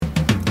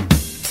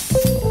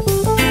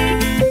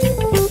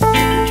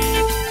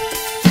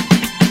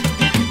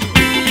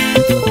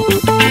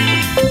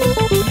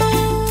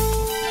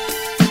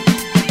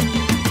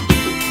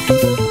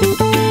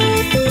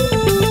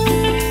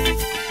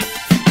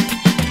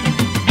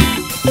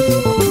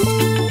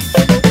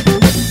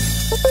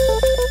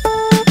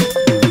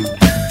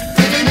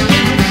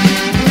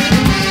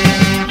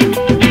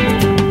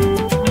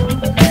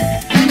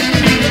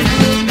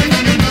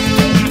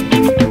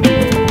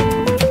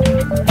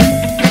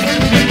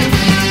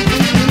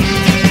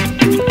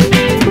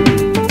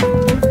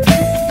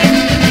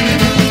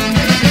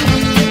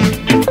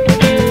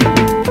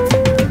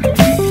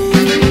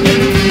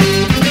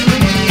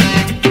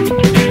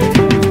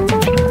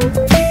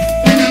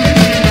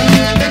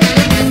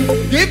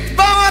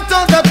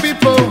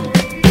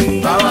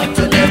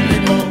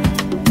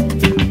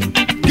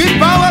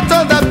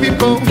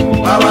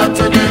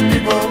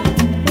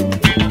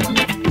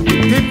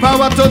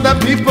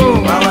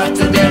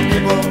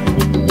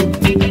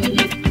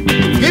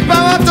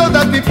to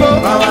the people.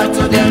 Power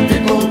to them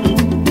people.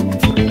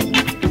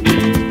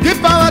 Give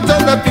power to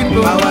the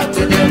people. Power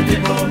to them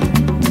people.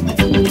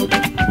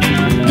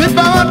 Give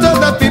power to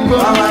the people.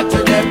 Power to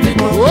them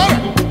people. Whoa.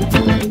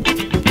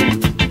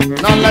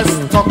 Now let's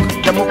talk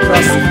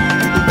democracy.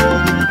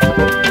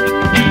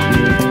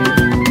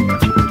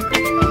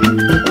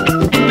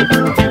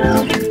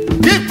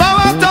 Give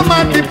power to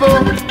my people.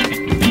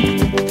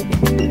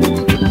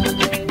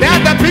 They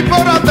are the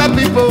people of the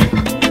people.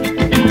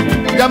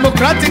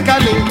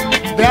 Democratically,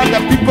 they are the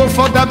people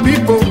for the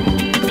people.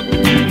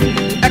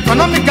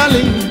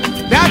 Economically,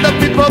 they are the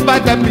people by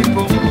the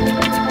people.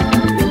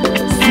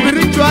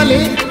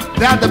 Spiritually,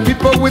 they are the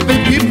people with the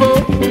people.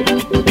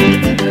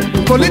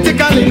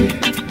 Politically,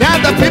 they are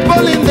the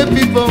people in the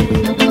people.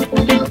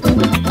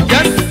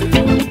 Yes,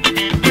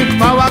 give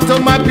power to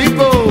my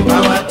people.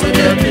 Power to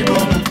them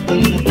people.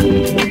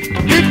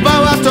 Give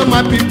power to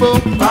my people.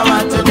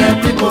 Power to them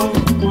people.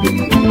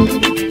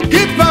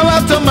 Give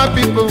power to my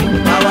people.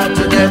 Power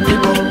to them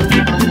people.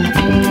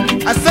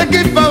 I say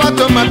give power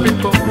to my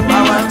people.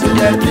 Power to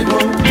them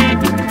people.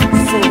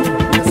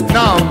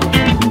 Now,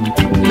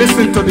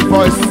 listen to the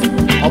voice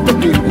of the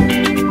people.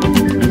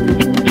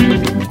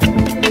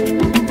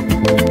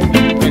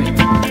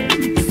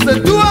 So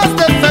do us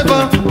the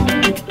favor,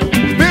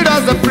 build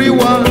us a free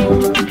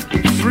world,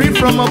 free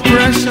from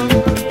oppression.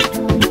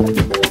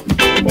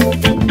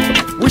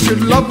 We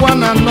should love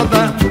one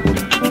another,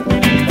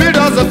 build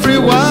us a free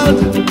world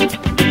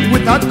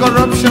without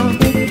corruption.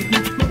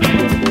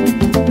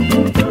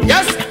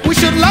 Yes, we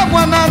should love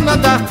one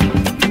another,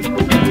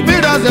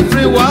 build us a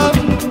free world,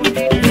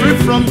 free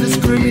from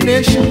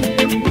discrimination.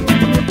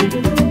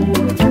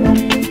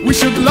 We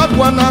should love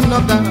one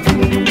another,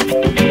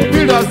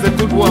 build us a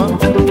good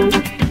world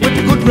with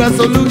good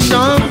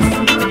resolutions.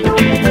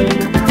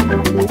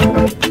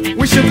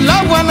 We should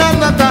love one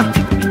another,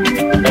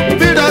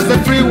 build us a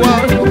free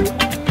world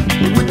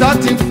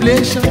without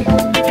inflation.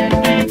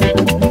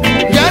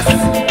 Yes,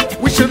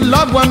 we should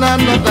love one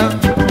another,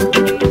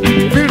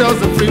 build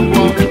us a free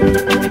world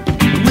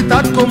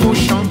without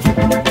commotion.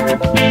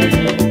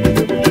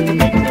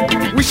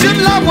 We should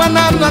love one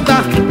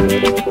another.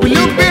 Will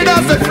you build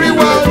us a free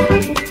world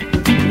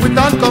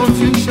without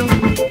confusion?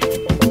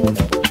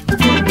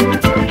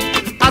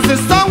 As the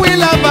sun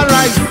will ever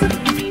rise,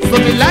 so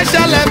the light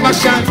shall ever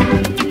shine.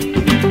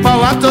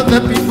 Power to the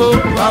people.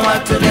 Power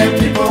to them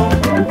people.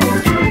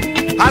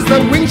 As the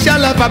wind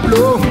shall ever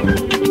blow,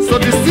 so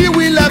the sea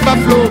will ever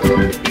flow.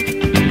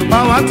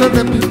 Power to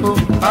the people.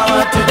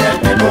 Power to them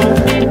people.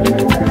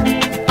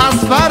 As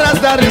far as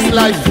there is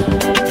life,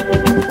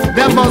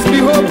 there must be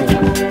hope.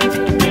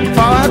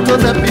 Power to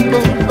the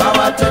people.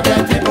 Power to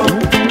them people.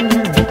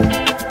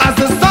 As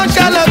the sun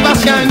shall ever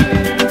shine,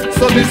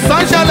 so the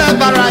sun shall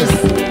ever rise.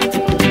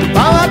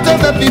 Power to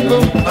the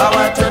people.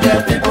 Power to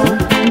them people.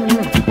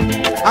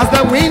 As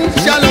the wind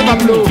shall ever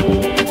blow,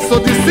 so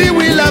the sea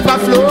will ever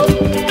flow.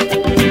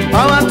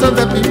 Power to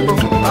the people.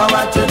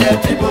 Power to them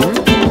people.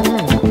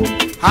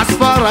 As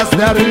far as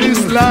there is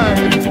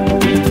life,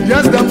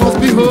 yes, there must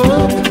be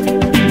hope.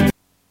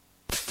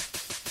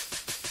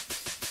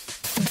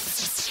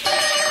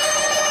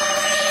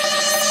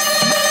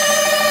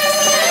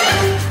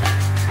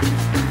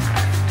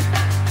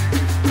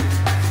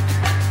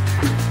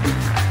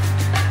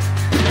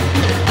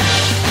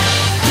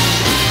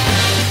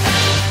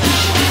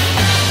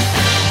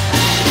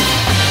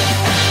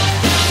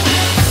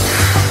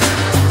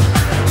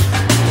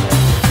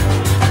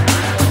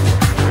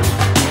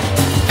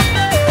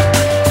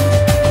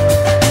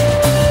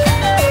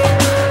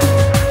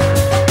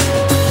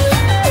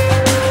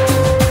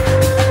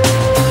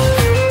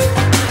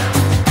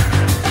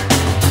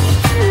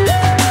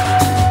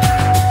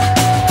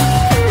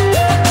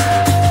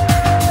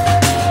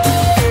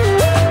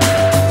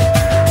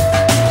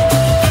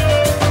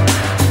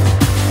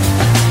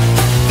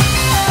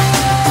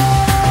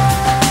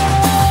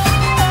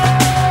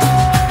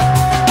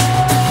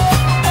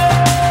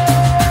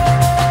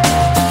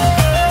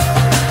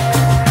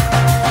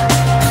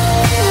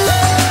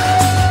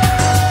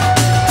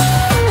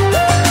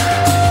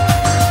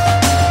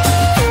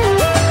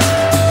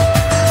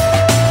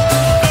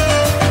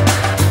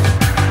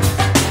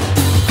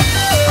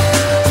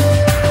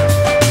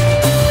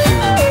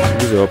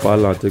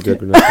 To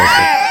get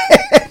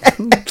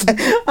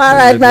all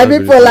right, my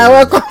people, I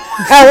welcome.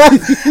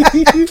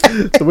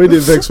 The way they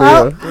vex for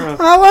you.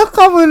 I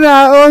welcome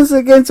once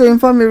again to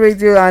Inform Me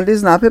Radio, and this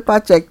is our paper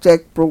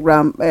check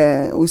program.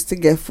 We still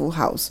get full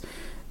house.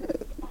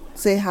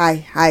 Say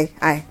hi.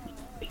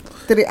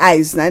 3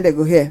 eyes. Now they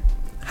go here.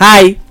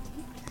 Hi,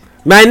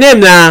 my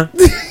name now.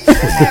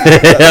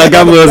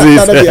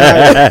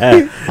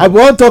 I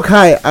won't talk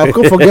high. I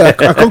can't forget.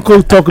 I can't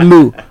go talk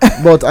low.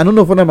 But I don't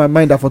know if in my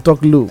mind I for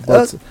talk low.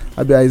 But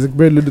I be Isaac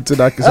very little to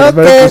that.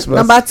 Okay,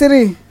 number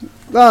 3.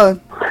 Go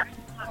on.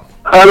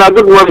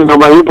 Good morning, my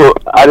people.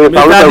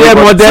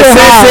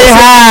 Say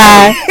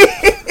hi.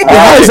 The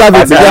eyes have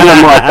it.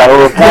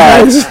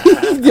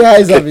 The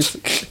eyes have it.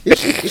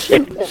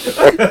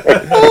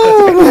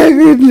 Oh my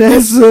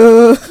goodness.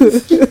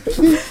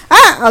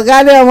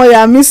 Oga, you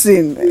are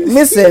missing. I'm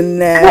missing.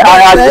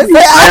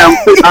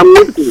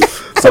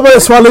 Somebody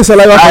swallow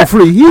saliva for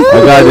free.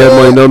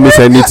 Oga, you don't miss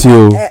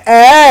anything.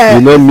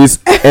 You don't miss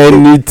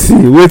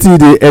anything. Wait till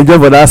they enjoy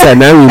for that side.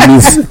 Now we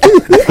miss.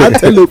 I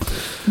tell you,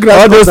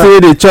 All those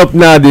things they chop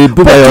now, they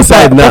put by your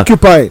side now.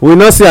 Occupy. We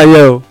not see a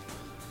here.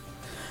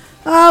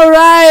 All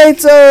right.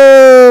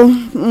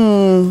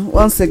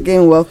 Once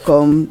again,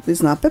 welcome. This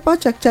is our paper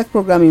check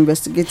program,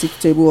 investigative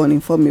table on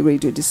Inform Me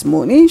Radio this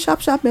morning.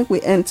 Sharp, make we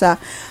enter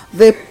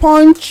the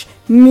Punch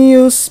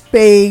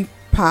newspaper.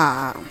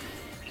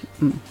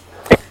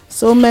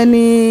 So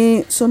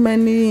many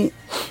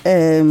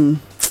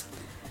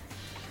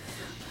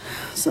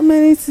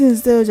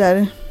things there,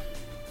 Jerry.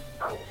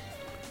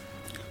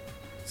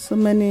 So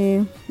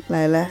many,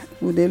 like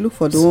we they look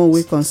for the one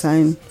we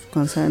concern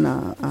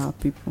our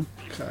people.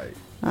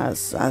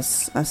 As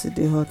it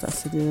dey hot.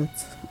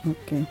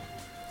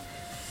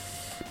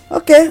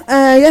 Okay.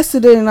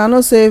 Yesterday, I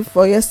know say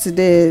for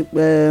yesterday,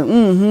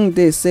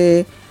 they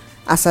say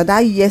as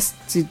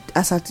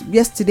at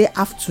yesterday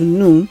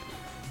afternoon,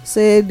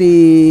 say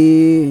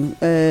the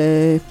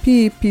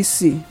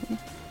PPC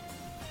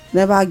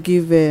never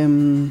give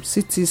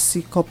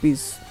CTC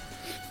copies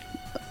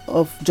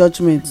of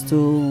judgment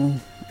to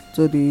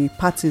the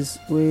parties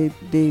where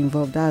they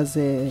involved, as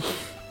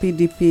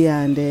PDP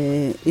and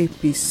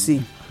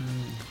APC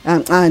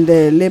and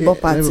Labour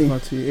Party.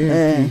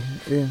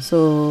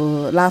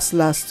 So last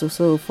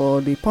so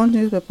for the Punch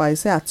newspaper, I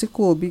say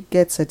article will be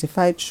get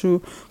certified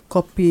through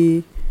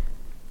copy.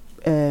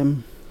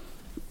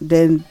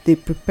 Then they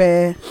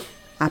prepare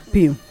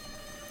appeal.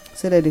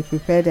 Say that they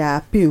prepare their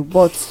appeal,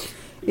 but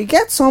it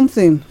gets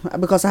something,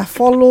 because I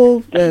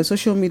follow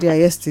social media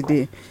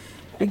yesterday.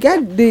 It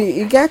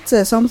get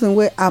something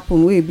where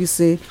happen where be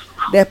say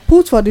they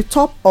put for the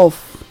top of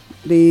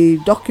the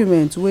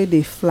document where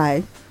they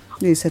fly,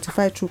 they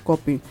certified true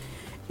copy.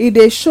 It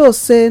they show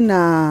say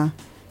na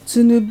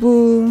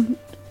Tinubu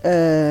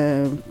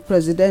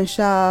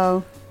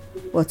presidential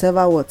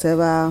whatever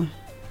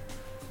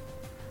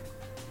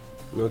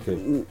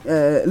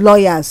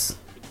lawyers.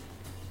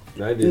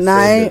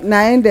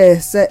 Nine they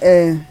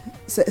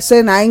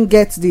say nine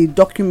get the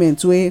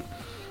document where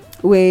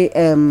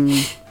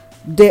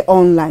they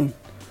online.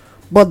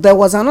 But there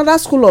was another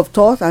school of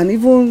thought, and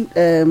even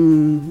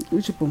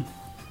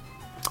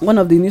one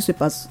of the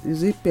newspapers,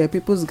 is it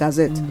People's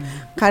Gazette,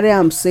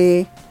 carry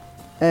say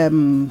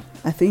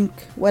I think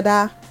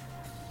whether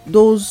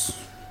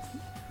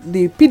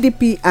the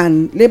PDP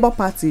and Labour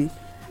Party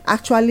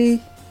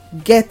actually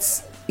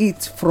get they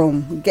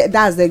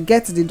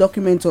get the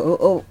document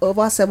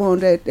over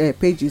 700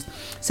 pages,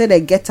 say they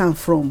get them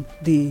from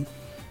the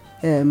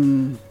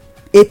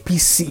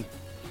APC.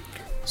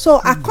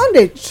 So I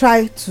can't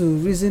try to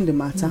reason the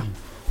matter.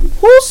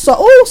 Who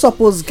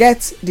suppose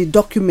get the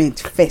document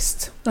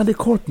first? Now the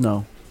court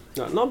now.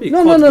 No,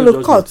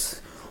 the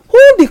court. Who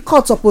the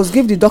court suppose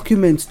give the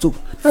document to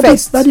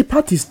first? That the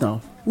parties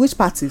now. Which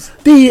parties?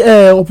 The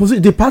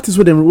opposite, the parties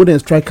with them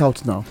strike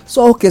out now.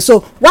 So okay,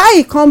 so why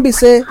it can't be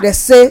say they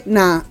say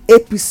na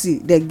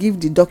APC they give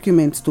the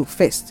document to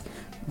first?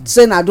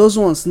 Say na those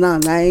ones now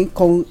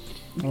come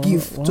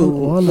give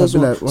to those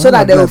ones, so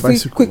that they will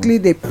quickly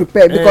they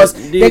prepare, because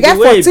they get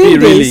 14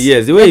 days.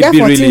 Yes, the way it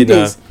be really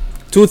now.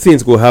 Two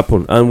things go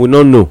happen, and we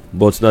don't know,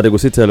 but now they go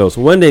say tell us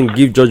when they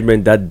give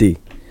judgment that day.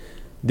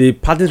 The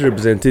party's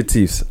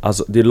representatives,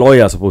 as the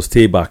lawyers, supposed to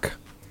stay back,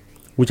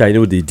 which I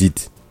know they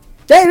did.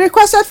 They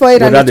requested for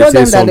it, and they told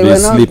them that they were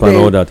not sleep and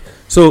all that.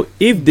 So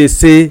if they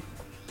say,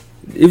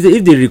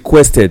 if they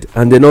requested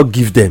and they not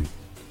give them,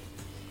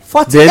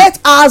 48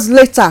 hours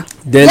later,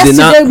 then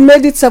yesterday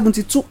made it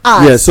 72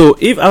 hours. Yeah, so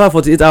if after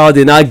 48 hours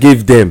they now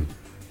give them,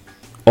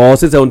 or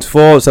say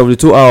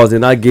 72 hours they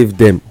now give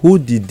them, who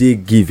did they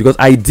give? Because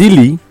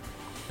ideally,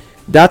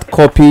 that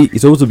copy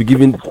is supposed to be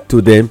given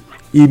to them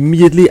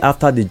immediately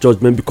after the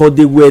judgment, because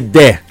they were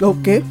there.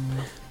 Okay.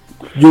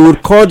 You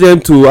would call them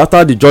to,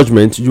 after the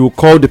judgment, you would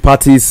call the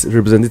parties'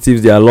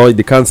 representatives, their lawyers,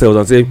 the counsels,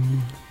 and say,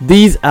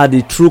 these are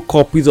the true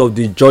copies of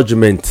the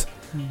judgment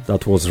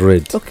that was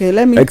read. Okay,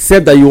 let me.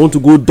 Except that you want to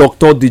go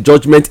doctor the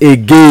judgment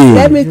again.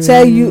 Let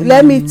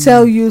me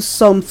tell you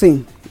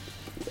something.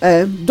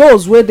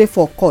 Those were there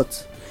for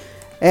court.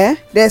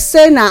 They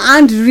say na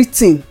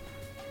handwritten.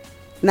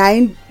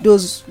 In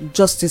those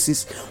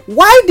justices,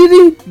 why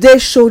didn't they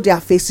show their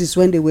faces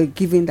when they were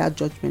giving that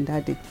judgment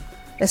that day?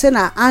 They said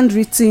a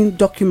handwritten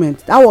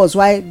document. That was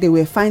why they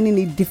were finding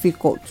it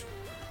difficult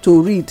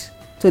to read,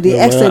 to the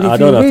extent. I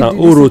don't understand.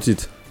 Who wrote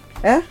it?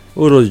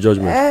 Who wrote the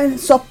judgment?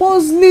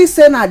 Supposedly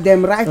saying at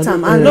them right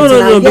time.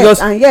 No, because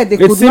they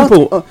it's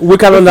simple. We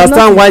can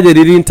understand why they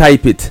didn't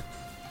type it.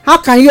 How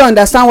can you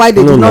understand why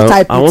they did not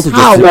type it? I want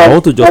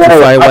to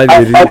justify why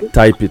they didn't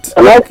type it.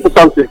 I like to say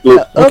something,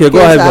 please. Okay, go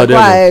ahead, go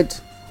ahead.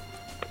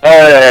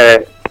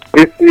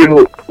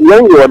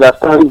 When you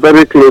understand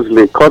very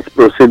closely court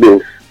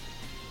proceedings,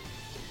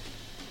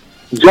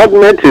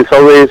 judgment is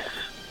always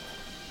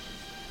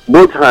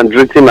both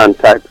handwritten and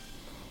typed.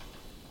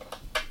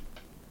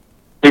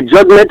 The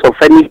judgment of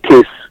any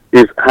case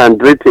is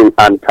handwritten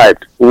and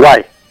typed.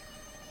 Why?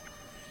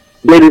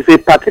 There is a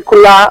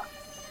particular,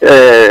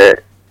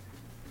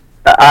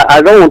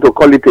 I don't want to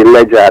call it a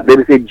ledger,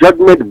 there is a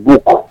judgment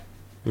book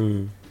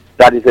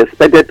that is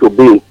expected to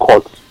be in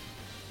court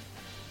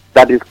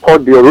that is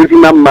called the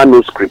original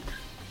manuscript,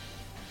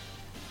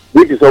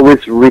 which is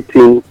always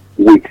written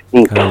with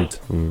ink.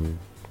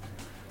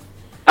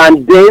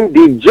 And then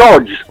the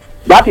judge,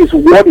 that is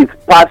what is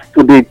passed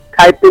to the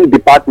typing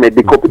department,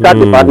 the computer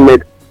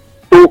department,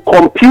 to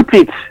compute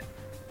it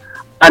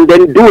and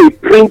then do a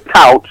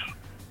printout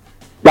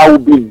that will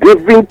be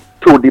given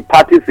to the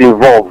parties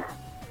involved.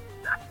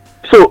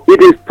 So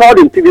it is stored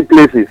in 3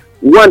 places.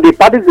 One, the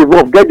parties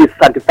involved get the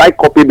certified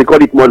copy because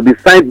it must be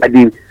signed by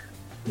the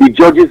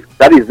judges,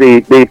 that is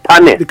the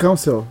panel. The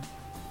council.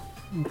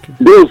 Okay.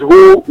 Those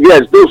who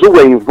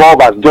were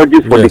involved as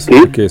judges for the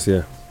case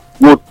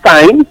will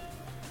sign,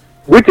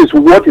 which is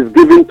what is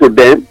given to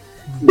them.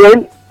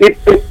 Then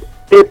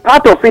a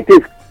part of it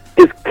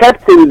is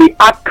kept in the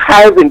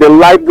archive in the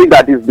library,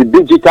 that is the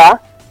digital,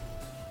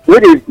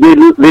 which is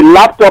the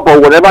laptop or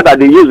whatever that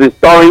they use is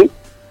storing.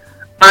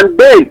 And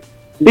then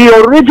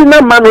the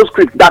original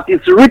manuscript that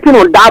is written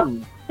on that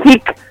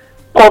thick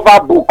cover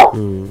book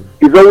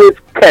is always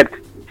kept,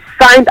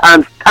 signed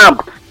and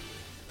stamped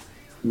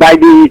by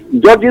the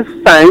judges,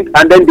 signed,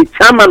 and then the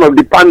chairman of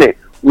the panel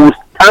will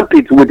stamp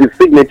it with his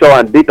signature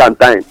and date and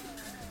time.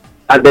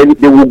 And then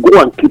they will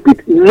go and keep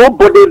it.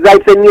 Nobody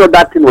writes any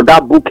other thing on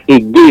that book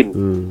again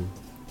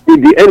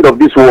in the end of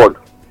this world.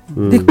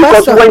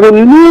 Because when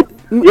you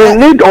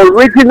need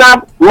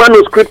original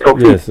manuscript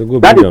of it,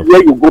 that is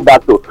where you go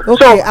back to. Okay,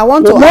 so I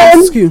want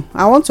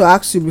to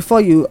ask you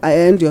before you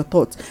end your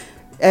thoughts.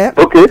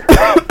 Okay.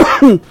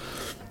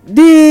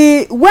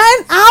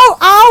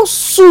 How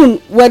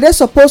soon were they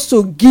supposed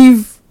to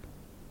give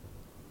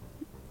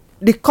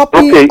the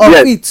copy of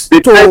it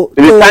the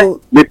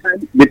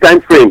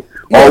time frame?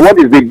 Yes. Or what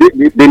is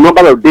the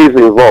number of days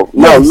involved?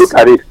 Yes. Now look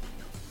at it.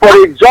 For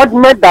a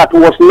judgment that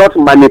was not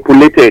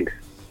manipulated,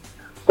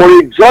 for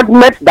a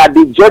judgment that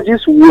the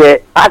judges were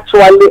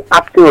actually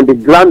acting on the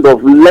ground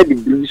of let the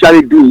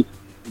judiciary do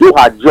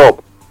her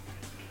job,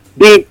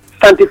 the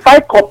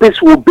sanctified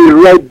copies will be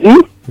ready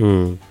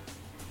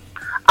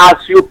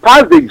as you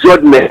pass the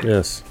judgment.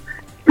 Yes.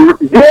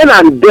 Then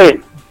and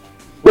then,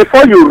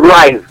 before you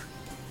rise,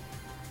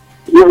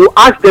 you will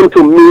ask them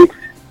to meet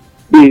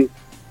the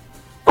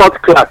court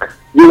clerk.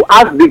 You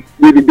ask the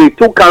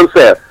two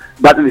counsel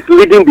that is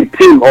leading the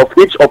team of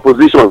each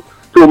opposition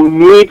to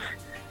meet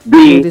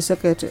the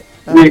secretary,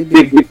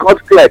 the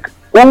court clerk,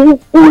 who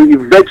will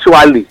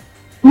eventually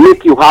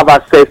make you have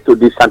access to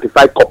the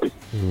sanctified copy.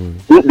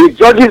 The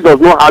judges does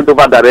not hand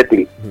over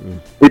directly.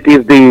 It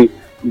is the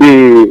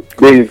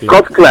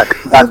court clerk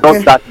that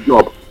does that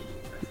job.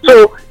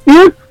 So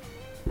if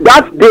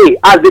that day,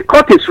 as the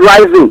court is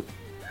rising,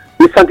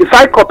 the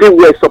sanctified copy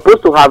were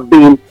supposed to have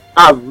been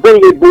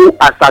available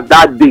as at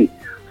that day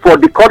for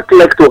the court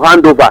clerk to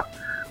hand over.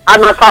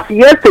 And as of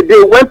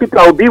yesterday, when people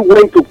will be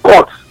went to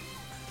court,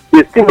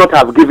 they still not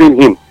have given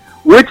him,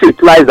 which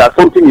implies that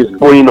something is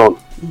going on.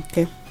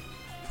 Okay.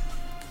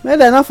 May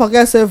they not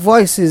forget say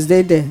voices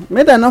they there.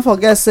 May they not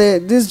forget say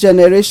this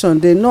generation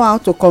they know how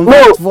to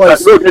convert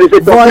voice to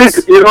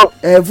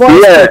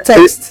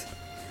text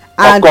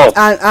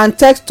and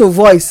text to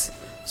voice.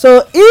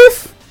 So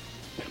if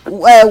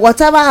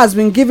whatever has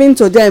been given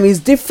to them is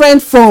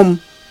different from,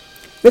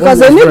 because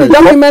they need the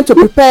document to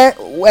prepare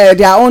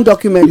their own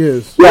document.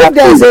 Yes. If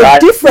there is a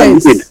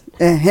difference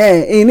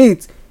in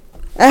it,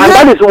 and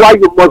that is why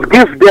you must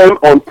give them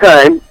on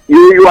time.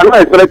 You are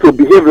not expected to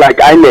behave like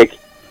INEC.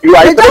 You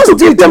are expected to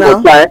give them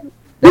on time.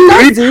 They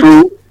read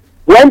through.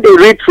 When they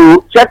read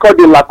through, check out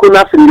the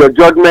lacunas in your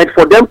judgment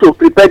for them to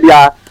prepare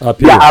their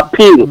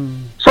appeal,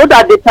 so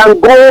that they can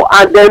go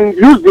and then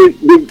use the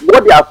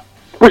what they are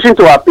pushing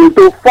to appeal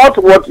to fault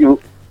what you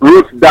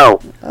wrote down.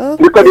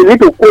 Because you need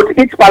to quote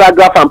each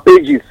paragraph and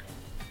pages.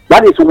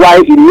 That is why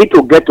you need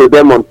to get to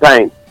them on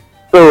time.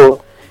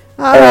 So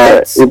all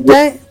right,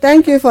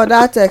 thank you for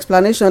that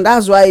explanation.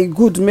 That's why it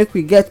good make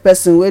we get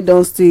person wey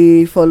don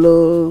still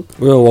follow,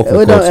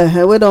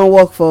 we don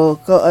work for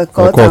court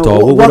and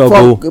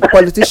work for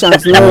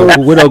politicians. No,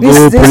 we don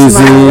go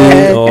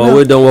prison or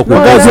we don work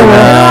with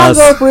prisoners.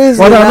 No,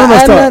 prison. I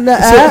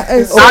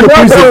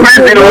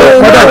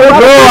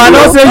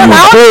don't say you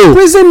go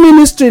prison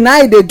ministry.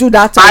 Now they do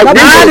that. Now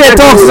they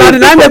talk.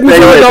 Now make me say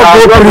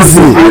don't go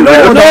prison.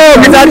 No,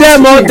 Mr.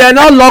 Demo, they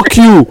not lock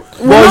you.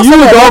 But you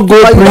don't go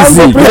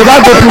prison. You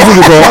don't go prison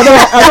before.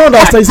 I don't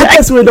understand. Is the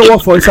person wey don work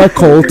for inside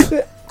cult?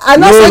 No,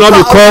 not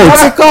the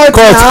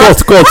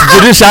court.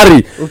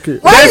 Judiciary. Okay.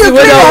 Person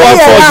wey don work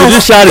for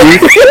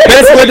judiciary,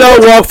 person wey don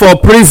work for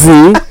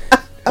prison,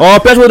 or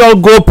person wey don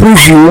go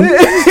prison,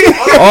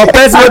 or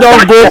person wey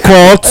don go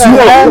court,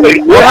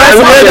 or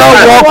person wey don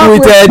work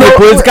with the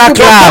political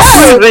class.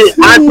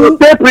 And to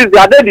pay prison,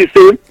 are they the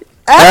same?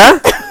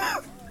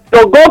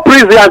 To go go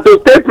prison and to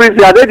stay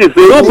prison are they the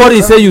same?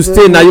 Nobody say you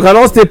stay now. You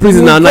cannot stay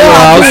prison and now your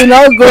house. You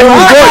no go.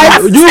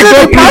 You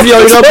go prison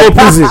or you not go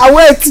prison.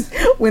 Wait,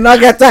 we not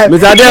get time.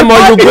 Mr. Demo,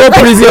 you go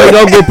prison or you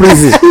don't go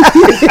prison.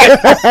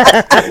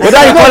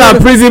 Whether you call am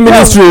prison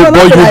ministry,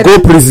 but you go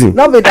prison.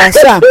 No be that,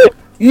 sir.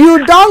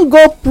 You don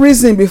go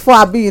prison before,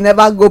 abi you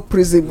never go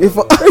prison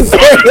before. Madam,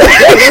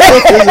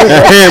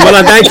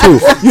 thank you.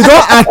 You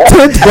don't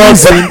attend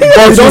prison,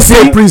 but you don't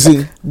say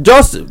prison.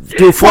 Just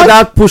to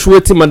further push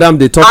wetin madam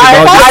dey talk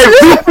about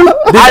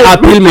this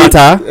appeal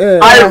matter.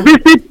 I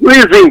visit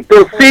prison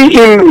to see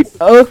him.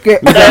 Okay.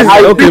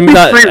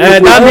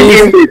 That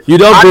means you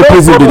don go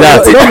prison be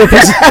that.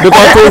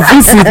 Because to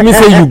visit mean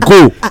say you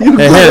go.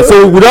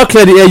 So we don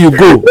clear the air, you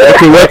go.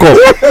 Okay, welcome.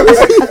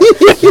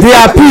 The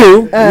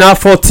appeal na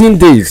 14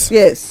 days.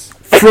 Yes.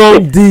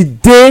 From the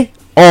day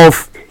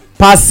of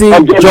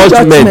passing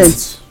judgment.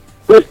 It's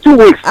 2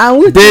 weeks.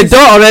 And They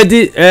don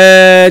already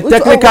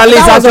technically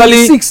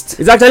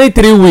it's actually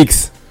 3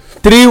 weeks.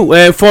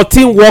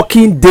 14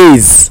 working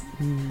days.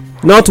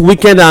 Not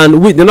weekend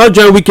and they not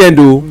join weekend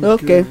o.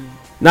 Okay.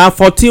 Na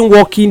 14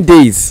 working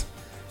days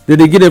they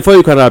dey give them before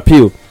you can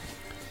appeal.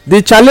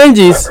 The challenge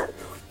is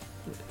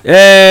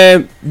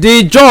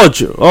the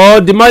judge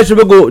or the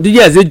magistrate wey go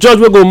the judge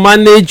wey go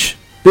manage,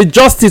 the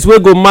justice wey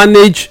go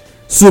manage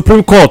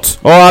Supreme Court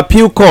or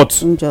appeal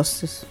court.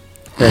 Injustice.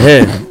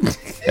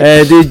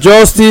 The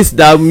justice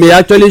that may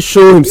actually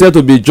show himself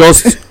to be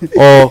just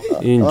or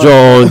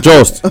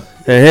unjust.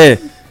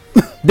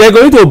 They're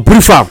going to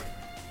brief am.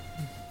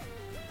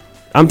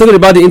 I'm talking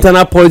about the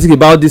internal politics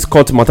about this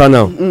court matter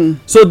now.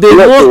 So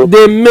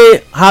they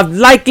may have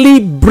likely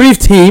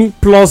briefed him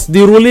plus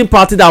the ruling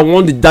party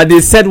that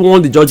they said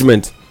won the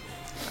judgment,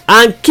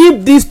 and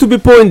keep these two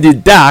people in the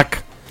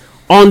dark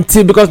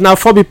until, because now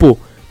 4 people,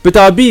 Peter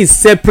Obi is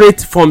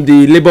separate from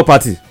the Labour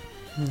Party,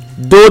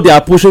 though they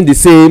are pushing the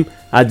same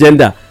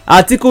agenda.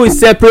 Atiku is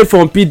separate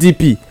from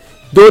PDP,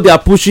 though they are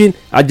pushing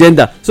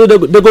agenda. So they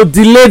go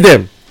delay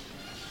them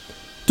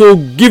to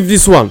give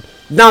this one.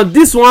 Now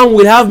this one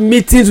will have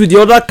meetings with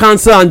the other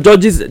council and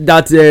judges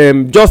that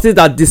justice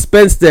that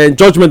dispensed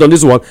judgment on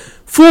this one,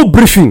 full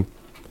briefing,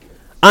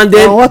 and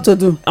then on what to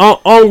do,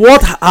 on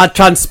what had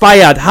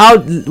transpired,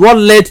 what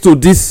led to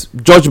this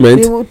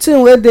judgment, the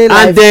thing wey dey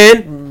life. And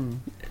then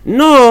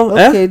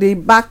okay, the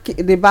back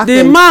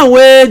the man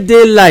wey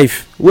dey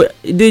life,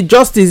 the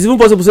justice, even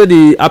possible say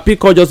the appeal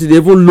court justice dey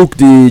even look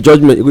the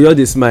judgment, you go just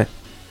dey smile,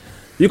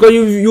 because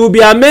you will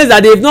be amazed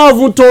that they've not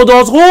even told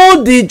us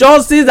who the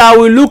justice that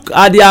will look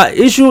at their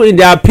issue in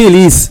their appeal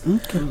is.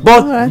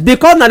 But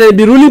because na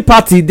the ruling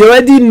party, they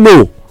already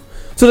know,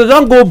 so they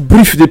don go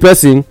brief the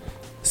person,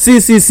 see,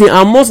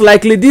 and most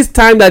likely this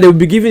time that they will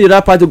be giving the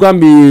other party to go and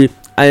be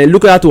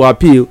looking out to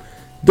appeal,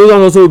 those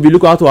ones also will be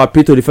looking out to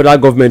appeal to the federal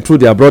government through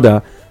their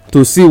brother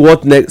to see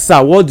what next.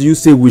 Sir, what do you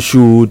say we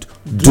should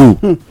do?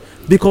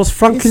 Because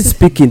frankly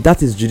speaking,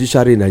 that is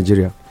judiciary in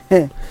Nigeria.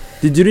 The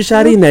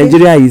judiciary in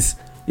Nigeria is,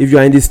 if you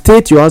are in the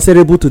state, you are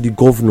answerable to the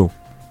governor.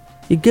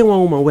 You get one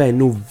woman where I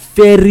know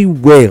very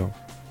well.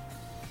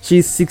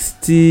 She's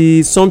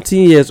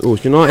 60-something years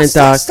old. She not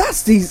enter.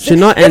 She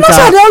not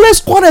enter. They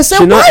always quarrel.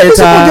 Say why these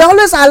people they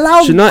always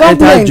allow she not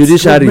enter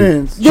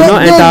judiciary. She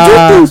not enter.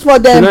 They do things for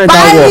them.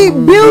 Buy,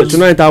 build. She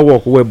not enter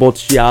work well, but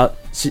she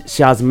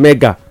has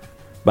mega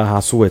by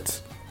her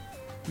sweat.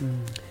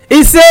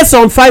 He said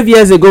some 5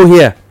 years ago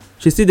here.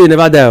 She still they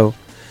never die.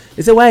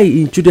 He said why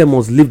in children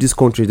must leave this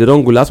country. They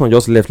don't go. Last one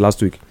just left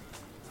last week.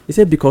 He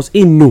said because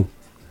he know.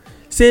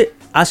 Say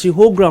as she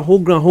hold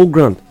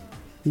ground.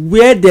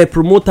 Where the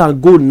promoter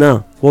go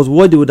now was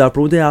what they would have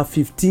promoted her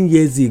 15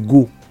 years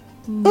ago.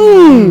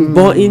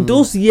 But in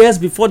those years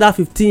before that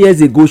 15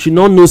 years ago, she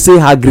not know say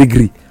her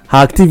her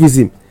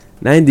activism.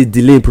 Now in the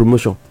delay in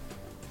promotion.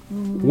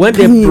 When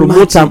they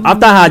promote am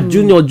after her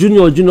junior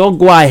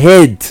go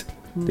ahead.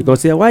 They go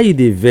say why you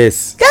dey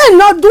vex? Can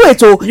not do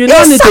it oh. You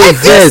don't need to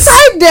vex.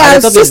 Inside their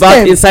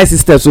system. Inside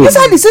system. So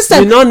inside the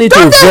system. You don't need to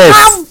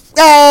vex.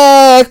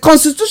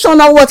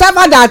 Constitution or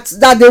whatever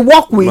that they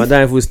work with.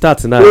 Madam, if we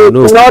start now, we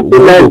go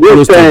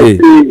close today.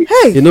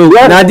 Hey, you know,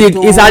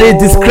 it's at the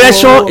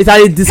discretion. It's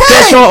at the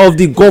discretion of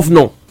the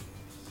governor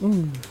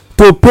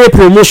to pay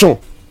promotion.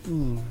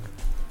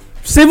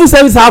 Civil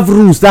service have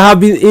rules that have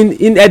been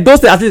in Edo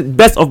State, at least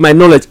best of my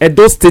knowledge,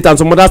 Edo State and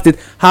some other state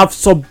have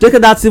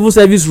subjected that civil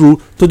service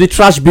rule to the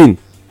trash bin.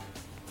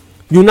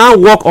 You now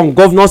work on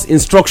governor's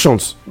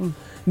instructions.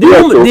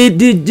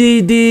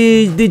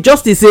 The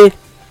justice say.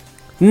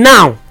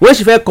 Now when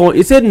she first come,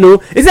 he said no.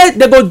 He said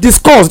they go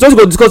discuss.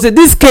 Say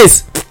this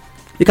case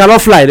you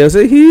cannot fly. They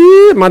say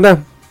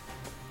madam,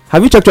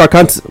 have you checked your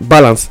account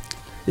balance?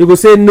 You go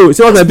say no. He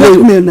say what's my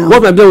bill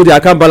with the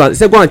account balance? He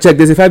said go and check.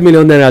 There's a 5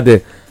 million naira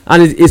there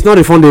and it's not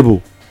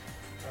refundable.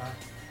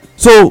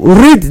 So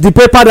read the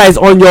paper that is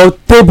on your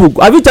table.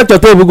 Have you checked your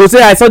table? Go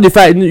say I saw the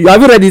file.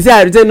 Have you read it?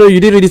 Say no,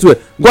 you didn't read this way.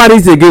 Go and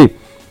read it again.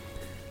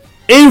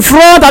 In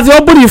front, as you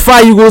open the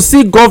file, you go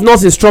see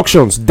governor's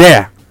instructions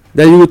there.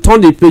 Then you will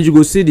turn the page, you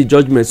go see the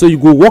judgment. So you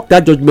go work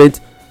that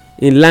judgment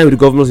in line with the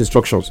governor's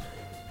instructions.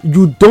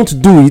 You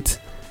don't do it,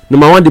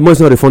 Number one, the money is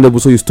not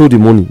refundable, so you stole the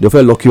money. They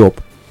will lock you up.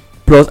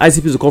 Plus,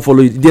 ICPs will come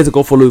follow you, DS will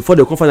come follow you, before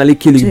they come finally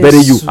kill you, bury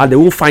you, and they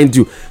won't find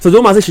you. So the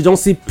woman say she don't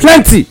see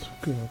plenty.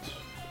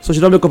 So she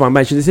don't make up her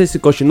mind. She say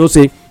because she know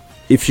say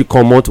if she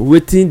come out,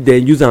 waiting they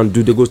use and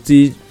do, they go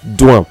still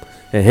do them.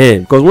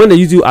 Because when they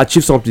use you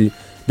achieve something,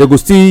 they go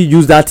still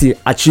use that to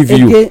achieve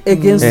you.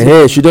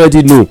 Against she don't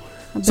already know.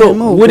 So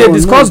when they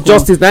discuss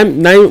justice,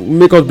 now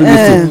make us bring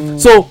this thing.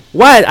 So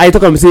why I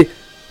talk about say,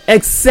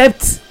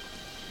 except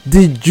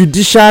the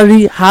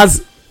judiciary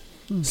has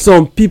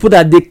some people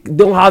that they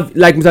don't have,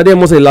 like Mr.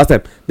 Demo said last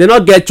time, they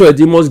not get choice.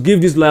 They must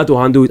give this lawyer to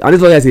handle it, and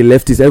this lawyer is a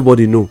leftist.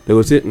 Everybody know. They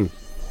will say,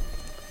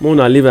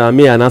 "Mona leave and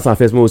me and answer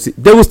first."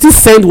 They will still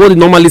send what they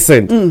normally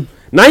send.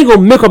 Now you go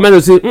make a man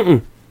and say,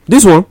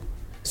 "This one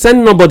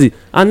send nobody."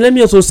 And let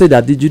me also say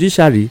that the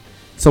judiciary,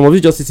 some of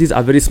these justices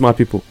are very smart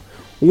people.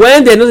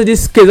 When they know that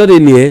this case not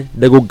in here,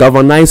 they go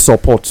galvanize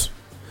support.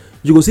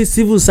 You go see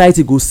civil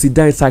society go sit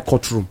down inside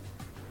courtroom.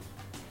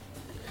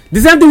 The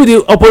same thing with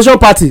the opposition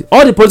party,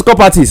 all the political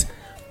parties.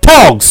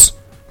 Thugs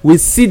will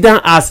sit down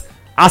as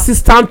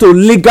assistant to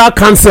legal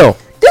counsel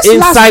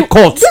inside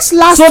court,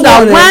 so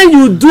that when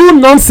you do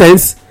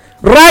nonsense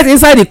right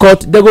inside the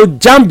court, they go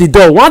jam the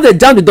door. Once they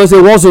jam the door,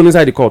 say war zone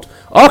inside the court,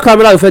 all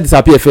cameras will first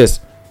disappear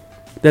first,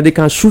 then they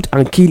can shoot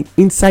and kill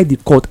inside the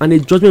court, and the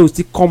judgment will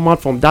still come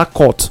out from that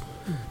court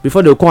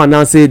before they will come and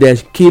now say they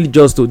killed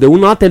justice. They will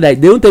not tell, like,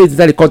 they won't tell you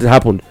inside the court it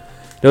happened.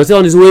 They will say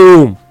on his way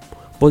home,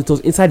 but it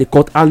was inside the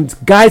court, and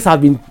guys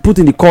have been put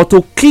in the court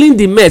to clean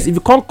the mess. If you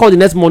can't call the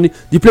next morning,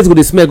 the place go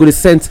to smell, go to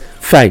scent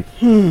fine.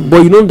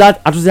 But you know that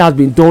atrocity has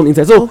been done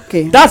inside. So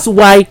that's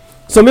why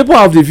some people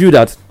have the view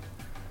that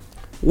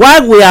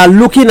while we are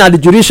looking at the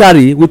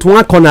judiciary with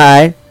one corner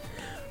eye,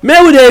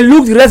 maybe they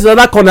look the rest of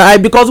the other corner eye,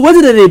 because what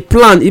did they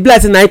plan? It be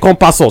like say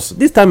compass us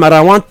this time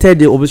around. One tell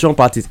the opposition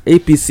parties,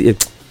 APC,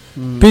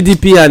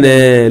 PDP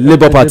and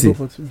Labour Party.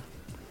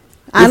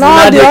 And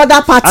all the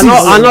other parties,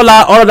 and all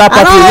other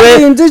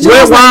parties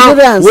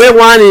wey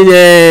one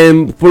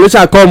in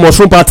politician called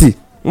Mushroom Party.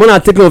 Mona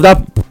take care of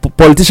that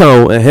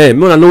politician.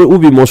 Mona know who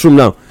be Mushroom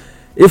now.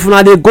 If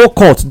una dey go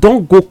court,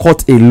 don't go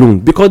court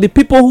alone, because the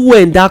people who were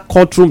in that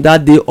courtroom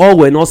that day all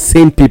were not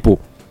sane people.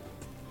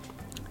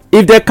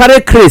 If they carry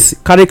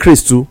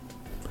craze too,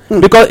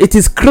 because it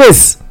is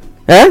craze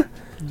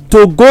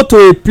to go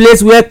to a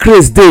place where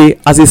craze dey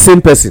as a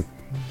sane person.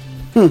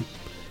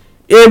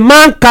 A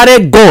man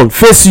carry gun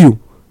face you,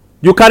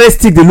 you carry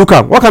stick dey look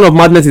am. What kind of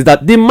madness is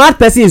that? The mad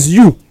person is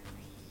you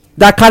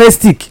that carry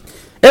stick.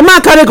 A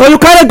man carry gun, you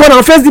carry gun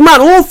and face the man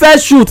who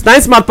first shoot. Na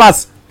him smart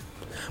pass.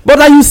 But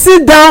that you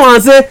sit down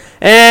and say,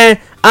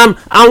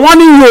 I'm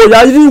warning you, you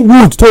are using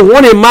wood to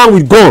warn a man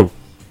with gun.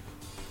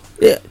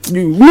 Me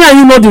and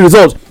you know the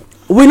result.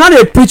 We not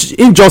dey preach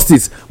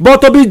injustice,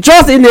 but to be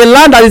just in a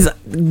land that is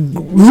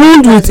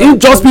ruled with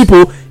unjust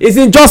people is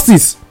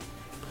injustice.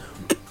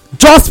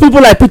 Just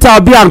people like Peter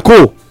Obi and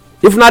co,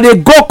 if na dey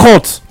go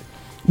court,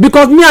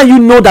 because me and you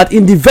know that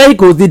in the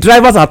vehicles the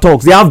drivers are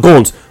thugs, they have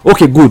guns.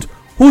 Okay, good.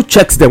 Who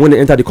checks them when they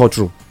enter the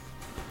courtroom?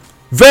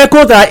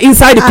 Vehicles that are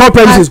inside the court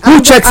premises,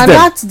 who checks them? And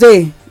that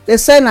day they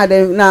say na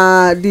the ruling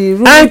party,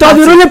 and it was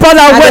the ruling party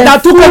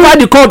that took over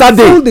the court that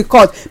day. Full the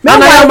court.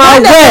 And I am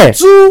aware.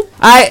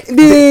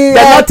 They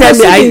not tell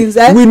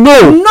me. We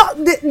know.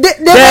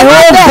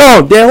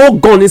 They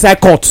hold gun inside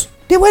court.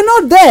 They were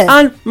not there.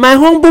 And my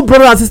humble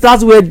brothers and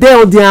sisters were there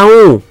on their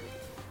own.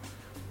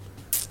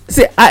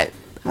 See, I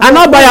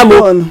not buy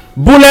am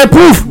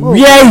bulletproof.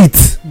 Wear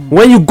it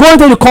when you go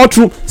into the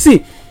courtroom.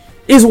 See,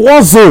 it's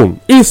war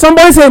zone. If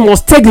somebody say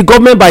must take the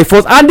government by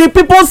force, and the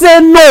people say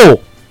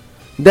no,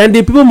 then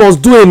the people must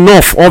do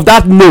enough of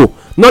that no,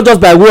 not just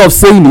by way of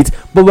saying it,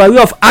 but by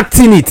way of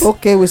acting it.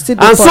 Okay, we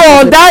still. And so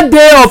on that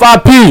day of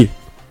appeal,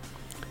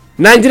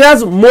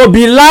 Nigerians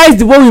mobilized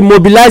the way we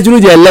mobilized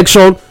during the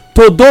election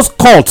to those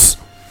courts.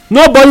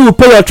 Nobody will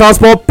pay your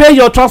transport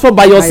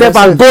by yourself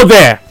and go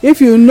there.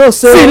 If you know,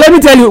 so see, let me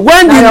tell you,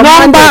 when the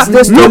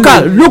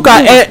number look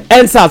at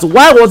NSAS,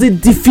 why was it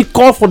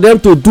difficult for them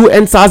to do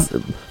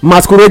NSAS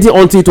masquerading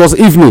until it was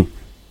evening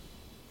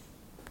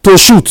to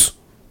shoot?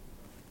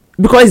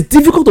 Because it's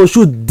difficult to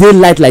shoot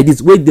daylight like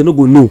this where they no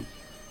go know.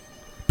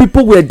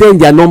 People were there in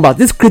their numbers.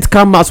 This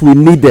critical mass, we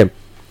need them.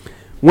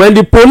 When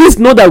the police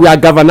know that we are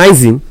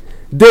galvanizing,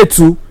 they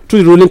too,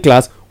 through the ruling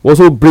class,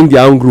 also bring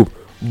their own group.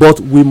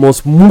 But we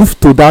must move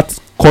to that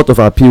court of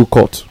appeal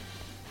court,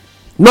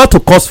 not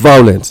to cause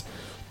violence,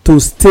 to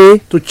stay,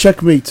 to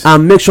checkmate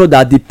and make sure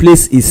that the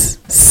place is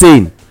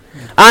sane.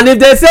 And if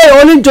they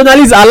say only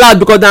journalists are allowed,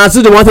 because that's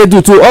what they want to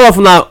do too, all of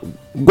now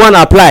go and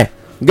apply,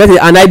 get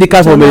an ID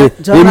card from a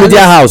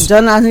media house.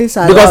 Journalists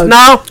are because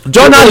now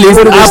journalists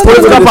are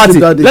political party.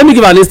 Let me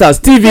give an instance.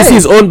 TVC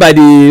is owned by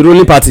the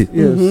ruling party.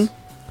 Yes.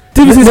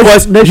 TVC's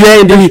voice,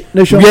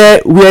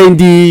 we are in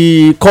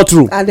the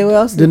courtroom, and they were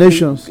also the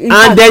nations.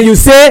 And then you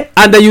say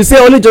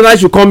only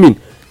journalists should come in.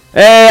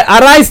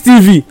 Arise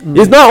TV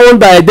is not owned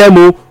by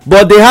them,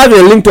 but they have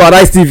a link to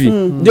Arise TV.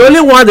 The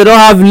only one they don't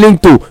have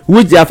link to,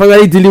 which they are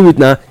finally dealing with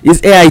now,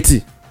 is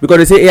AIT, because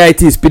they say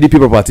AIT is PDP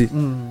property.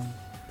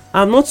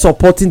 I'm not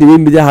supporting the way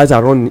media houses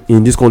are run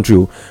in this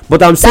country,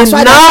 but I'm saying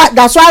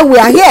that's why we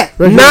are here.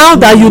 Now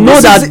that you know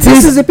that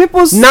this is the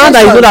people's now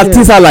that you know that here.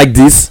 things are like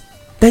this,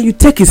 then you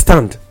take a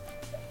stand.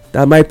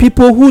 That my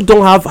people who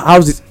don't have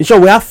houses, in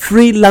short, we have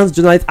freelance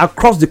journalists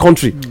across the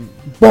country.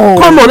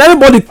 Come on,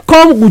 everybody,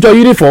 come with your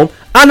uniform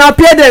and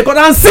appear there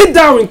and sit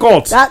down in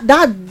court.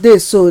 That day,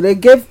 so they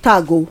gave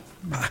tago.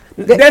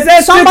 They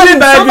say strictly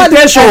by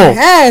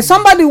invitation.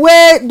 Somebody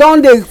wey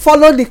don dey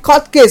follow the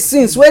court case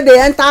since wey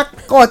dey enter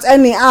court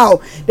anyhow,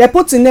 they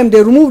put im name,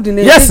 they remove the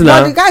name. Yes,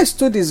 na. But the guy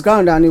stood his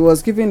ground and he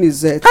was giving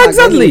his tag.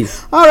 Exactly.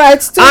 All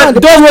right. Still And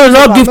those will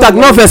not give tag,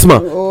 not first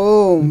man.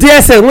 Oh.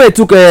 DSN when he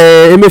took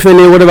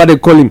Emefiele, whatever they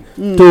call him,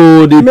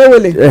 to the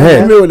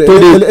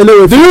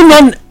do you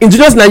know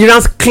indigenous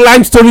Nigerians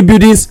climb story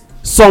buildings,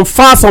 some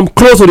far, some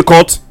close to the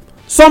court?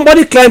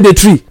 Somebody climbed a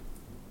tree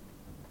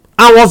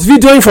and was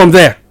videoing from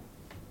there,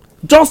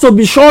 just to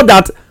be sure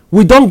that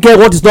we don't get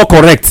what is not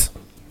correct.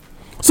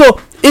 So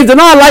if they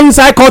not allow you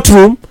inside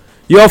courtroom,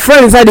 your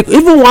friend inside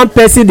even one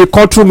person in the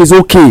courtroom is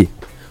okay.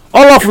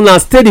 All of them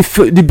stay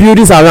the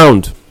buildings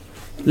around.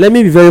 Let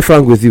me be very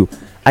frank with you.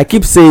 I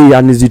keep saying,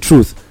 and it's the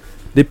truth,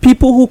 the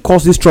people who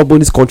cause this trouble in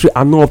this country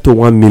are not up to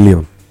 1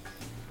 million.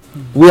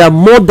 We are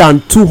more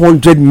than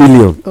 200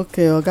 million.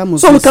 Okay, Oga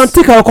Moses. So we can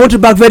take our country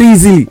back very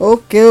easily.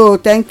 Okay,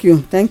 thank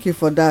you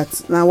for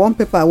that. Now one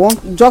paper,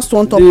 just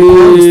one topic.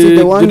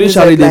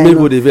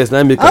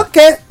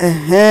 Okay,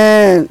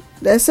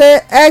 they say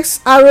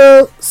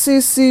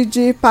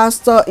ex-ROCCG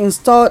pastor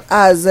installed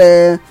as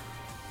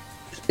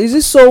is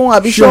it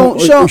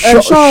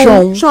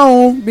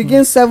Sean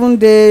begin 7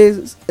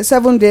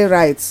 day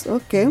rights.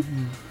 Okay.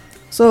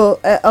 So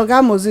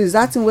Oga Moses,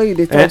 that thing where you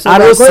dey talk.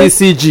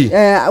 ROCCG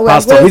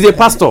pastor. He's a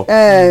pastor.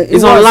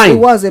 He's online. He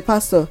was a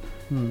pastor.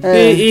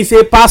 He is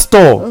a pastor.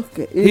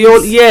 Okay. He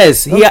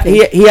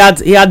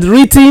had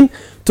written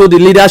to the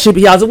leadership.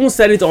 He has even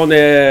said it on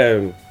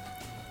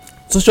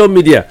social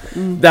media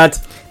that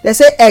they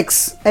say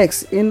X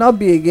it not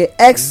be again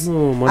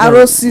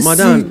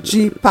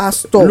ROCCG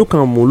pastor. Look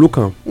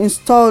am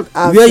installed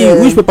as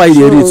which paper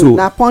you dey read so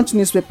na Punch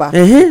newspaper.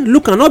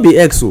 Look am, not be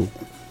X o.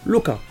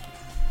 Look am.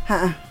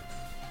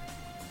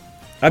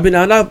 I been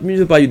another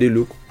newspaper you dey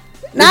look.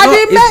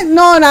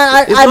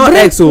 I bring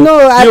X o.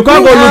 You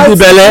can't go look the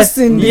belle.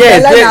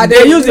 Yes,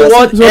 they use the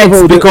word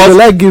X because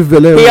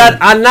he had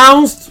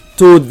announced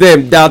to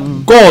them that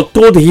God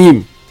told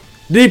him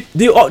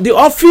the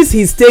office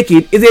he's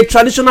taking is a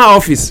traditional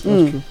office.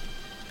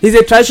 He's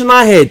a traditional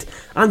head,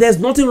 and there's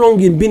nothing wrong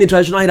in being a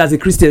traditional head as a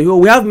Christian.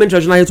 We have many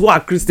traditional heads who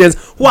are Christians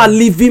who are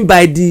living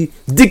by the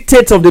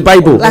dictates of the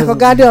Bible, like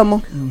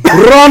Ogadeomo,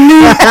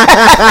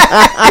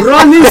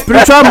 running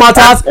spiritual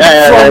matters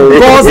from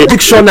God's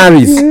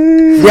dictionaries.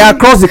 They are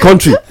across the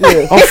country.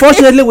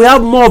 Unfortunately, we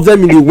have more of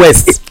them in the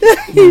West,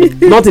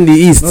 not in the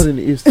East.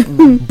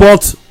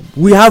 But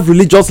we have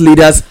religious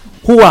leaders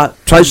who are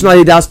traditional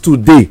leaders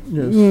today,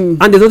 and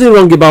there's nothing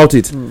wrong about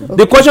it.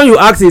 The question you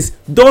ask is,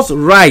 those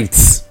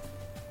rights,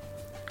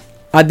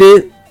 are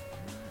they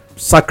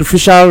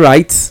sacrificial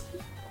rights,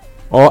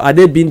 or are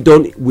they being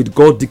done with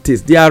God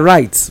dictates? They are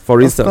rights.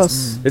 For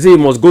instance, they say you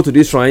must go to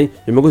this shrine,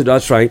 you must go to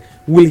that shrine.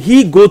 Will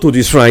he go to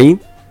the shrine?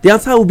 The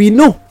answer will be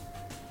no.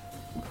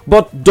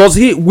 But will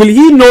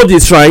he know the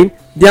shrine?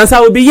 The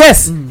answer will be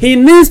yes. He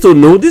needs to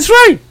know the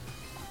shrine.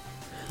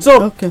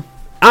 So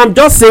I'm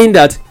just saying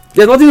that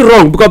there's nothing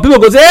wrong, because people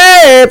go say,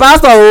 hey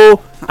pastor,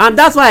 and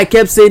that's why I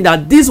kept saying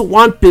that this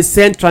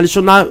 1%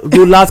 traditional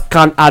rulers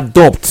can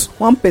adopt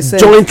 1%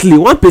 jointly.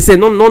 1%,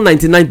 not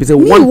 99%.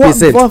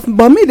 1%.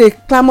 But me they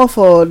clamor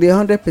for the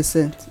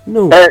 100%.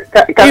 No.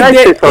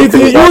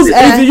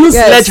 If you use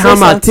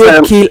sledgehammer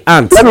take kill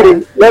ants, let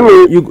me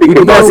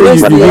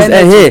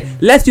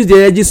let's use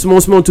the energy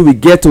small till we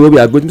get to where we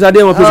are going. Mr.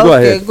 Adeyemo, please go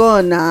ahead. Okay, go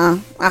on now.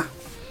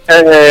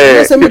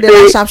 Say me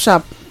the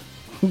sharp.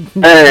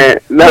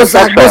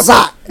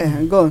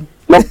 Go on.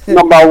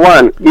 Number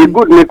one, it's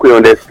good make we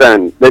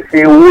understand. They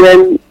say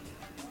when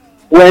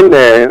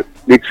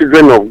the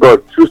children of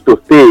God choose to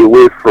stay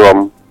away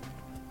from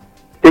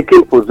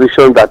taking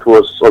position that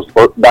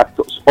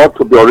ought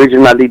to be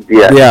originally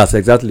there. Yes,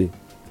 exactly.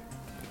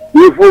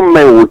 Evil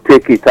men will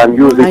take it and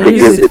use it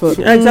against it.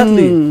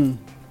 Exactly.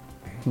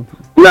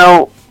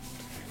 Now,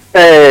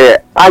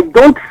 I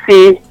don't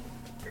see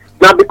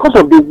now, because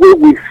of the way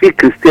we see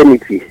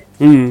Christianity.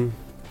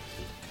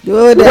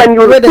 Mr.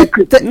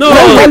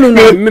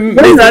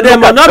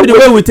 Adeyemo, not be the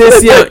way we take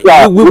see it. We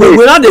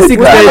not the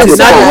Christianity.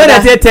 Now the way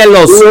that they tell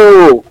us.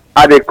 No,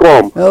 are they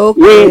come?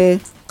 Okay,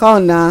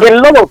 come now. A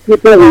lot of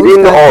people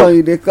within us,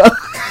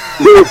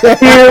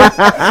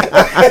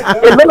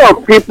 a lot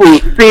of people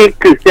see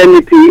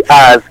Christianity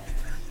as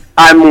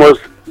I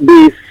must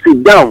be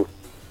sit down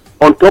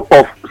for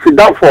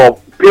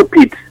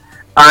pulpit,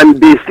 and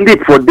they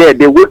sleep for there,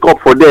 they wake up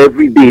for there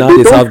every day.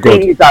 They don't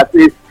see it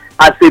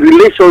as a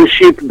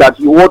relationship that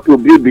you want to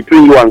build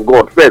between you and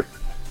God first.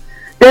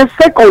 Then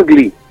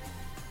secondly,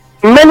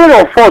 many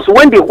of us,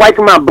 when the white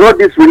man brought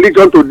this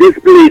religion to this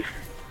place,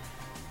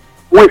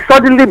 we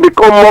suddenly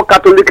become more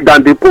Catholic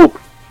than the Pope.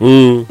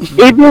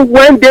 Even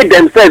when they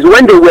themselves,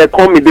 when they were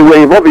coming, they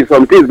were involved in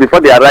some things before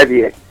they arrived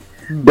here.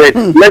 But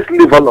let's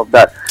leave all of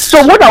that.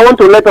 So what I want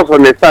to let us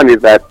understand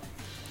is that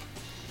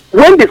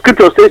when the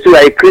scripture says you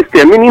are a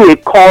Christian, meaning a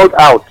called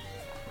out,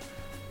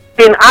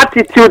 in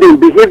attitude, in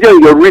behavior,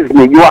 in your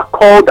reasoning, you are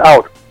called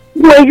out.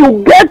 When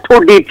you get to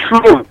the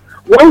throne,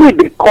 when we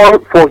be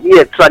called for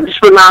here,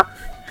 traditional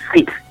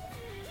seat,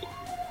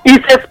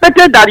 it's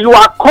expected that you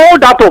are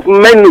called out of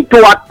many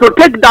to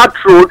take that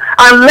throne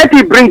and let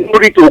it bring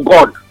glory to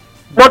God,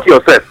 not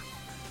yourself.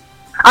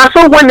 And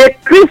so when a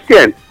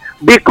Christian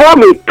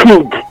become a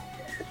king,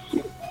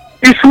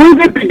 it should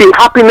really be the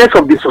happiness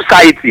of the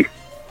society.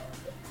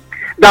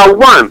 That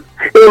one,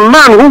 a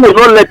man who will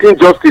not let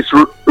injustice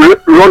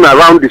run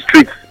around the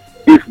streets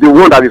is the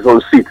one that is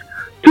on seat.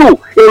 Two,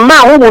 a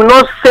man who will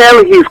not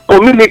sell his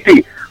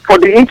community for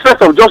the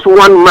interest of just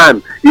one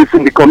man is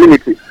in the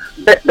community.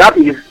 That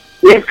is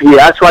if he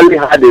actually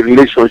had a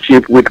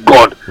relationship with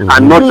God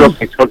and not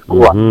just a church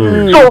goer.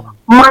 So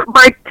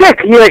my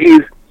take here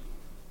is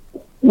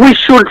we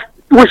should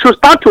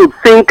start to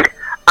think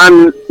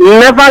and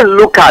never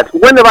look at,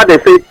 whenever they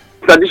say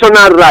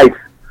traditional rights,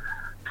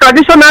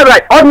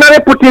 ordinary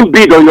putting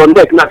bead on your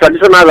neck, not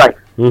traditional right.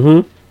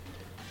 To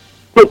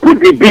put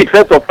the bead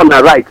first of all, na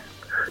right.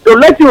 To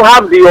let you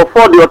have the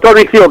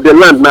authority of the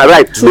land, na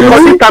right.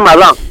 Because this time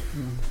around,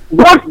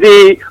 both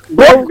the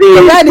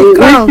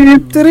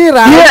crown, 3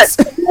 rights. Yes,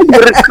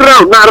 the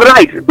crown, na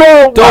right.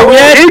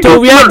 To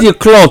wear the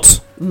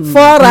cloth.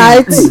 4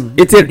 rights.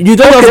 You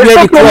don't just wear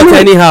the cloth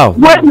anyhow.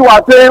 When you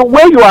are saying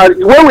when we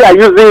are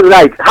using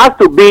right, has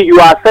to be you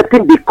are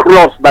accepting the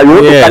cross that you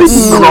want to carry the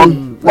cross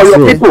for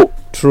your people.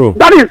 True.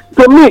 That is,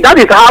 to me, that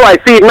is how I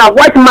see it. Now,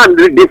 white man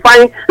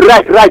define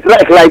right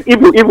like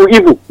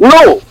evil.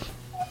 No.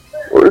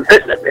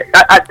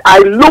 I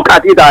look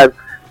at it as,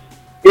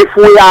 if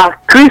we are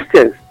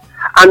Christians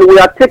and we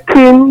are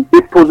taking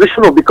the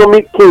position of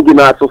becoming king in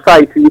our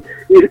society,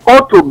 it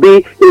ought to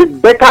be a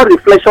better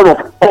reflection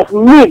of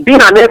me being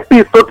an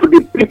MP so to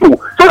the people.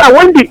 So that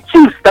when the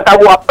chiefs that I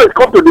will appoint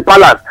come to the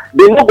palace,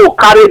 they no go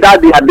carry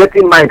that their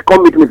dirty mind,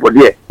 come meet me for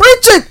there.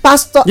 Preach it,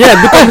 Pastor.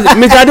 Yeah, because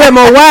Mr.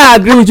 Ademo, why I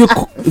agree with you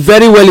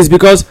very well is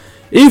because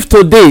if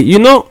today,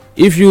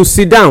 if you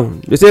sit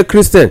down, they say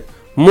Christian,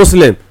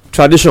 Muslim,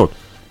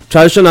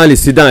 traditionally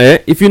sit down,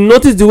 if you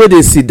notice the way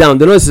they sit down,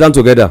 they don't sit down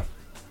together.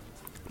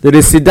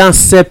 They sit down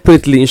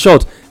separately. In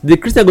short, the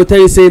Christian go tell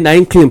you say na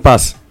him clean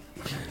pass.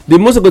 The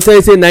Muslim go tell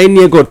you say na him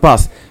near God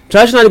pass.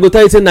 Traditionally go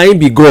tell you say na him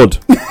be God.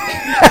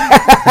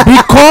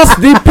 Because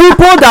the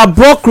people that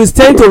brought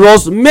Christianity to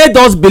us made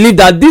us believe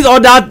that these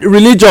other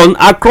religions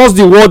across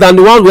the world and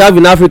the ones we have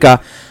in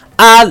Africa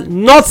are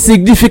not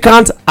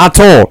significant at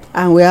all.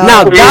 And we are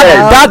now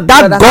that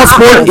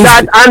gospel is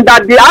and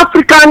that the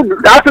African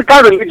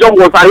religion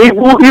was an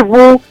evil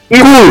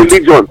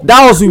religion.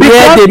 That was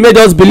where they made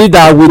us believe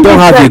that we don't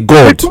have a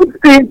God. We could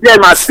see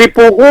them as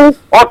people who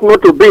ought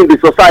not to be in the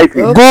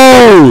society. Good.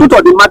 The truth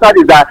of the matter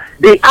is that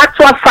the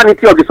actual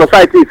sanity of the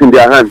society is in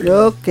their hands.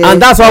 Okay. And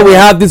that's why we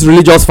have this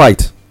religious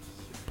fight.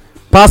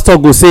 Pastor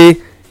go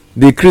say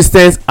the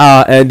Christians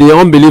are the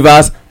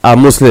unbelievers are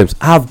Muslims.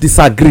 I have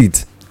disagreed.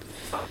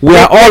 We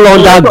are all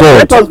under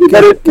God.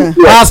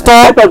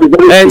 Pastor,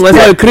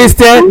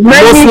 Christian,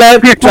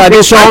 Muslim,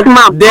 tradition,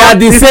 they are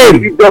the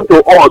same.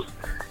 To us,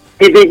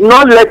 it did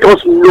not let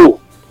us know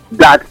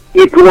that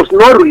it was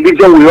not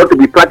religion we ought to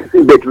be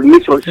practicing, but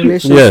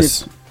relationship.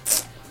 Yes.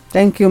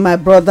 Thank you, my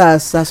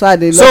brothers. That's why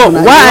they love so you.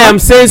 why I am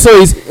saying so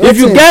is if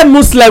you get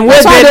Muslim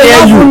where they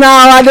near you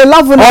now, they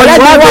love you now. Or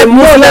you have a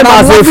Muslim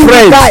as a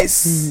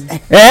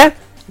friend,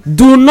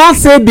 do not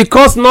say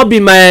because not be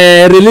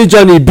my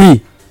religion it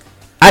be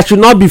I should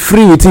not be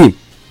free with him.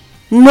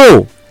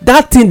 No,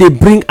 that thing they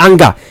bring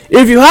anger.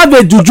 If you have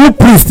a juju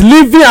priest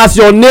living as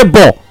your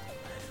neighbor,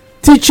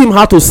 teach him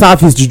how to serve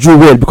his juju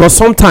well, because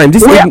sometimes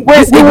this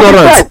ignorance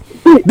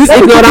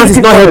is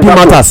not helping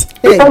matters.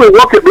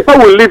 Before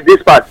we leave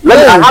this part,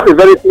 I have a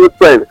very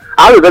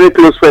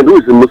close friend. Who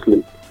is a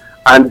Muslim,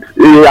 and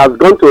he has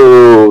gone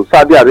to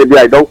Saudi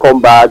Arabia. I don't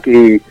come back.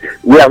 We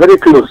are very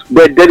close,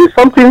 but there is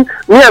something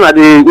me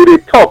and we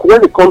talk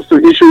when it comes to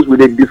issues. We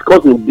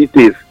discuss in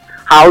details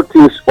how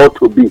things ought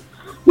to be.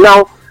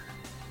 Now,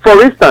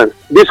 for instance,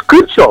 the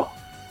scripture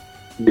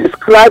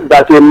describes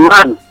that a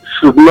man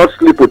should not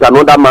sleep with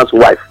another man's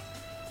wife.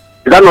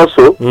 Is that not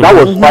so? That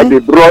was why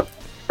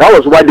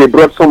they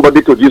brought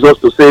somebody to Jesus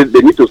to say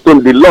they need to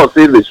stone. The law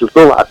says they should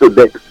stone her to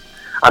death.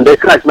 And then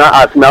Christ now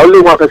asked, now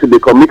only one person they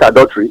commit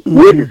adultery.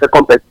 Where is the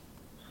second person?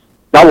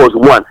 That was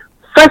one.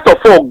 First of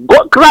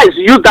all, Christ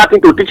used that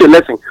thing to teach a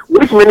lesson,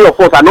 which many of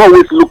us are not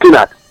always looking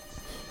at.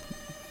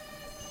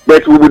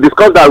 But we will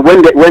discuss that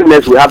when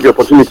next we have the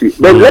opportunity.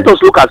 Then let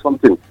us look at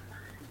something.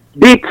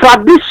 The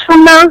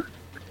traditional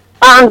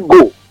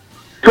angle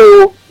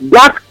to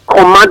that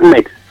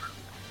commandment.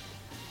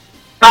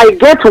 I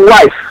get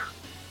wife.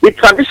 The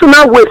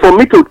traditional way for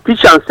me to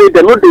teach and say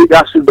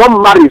that you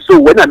don't marry, so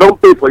when I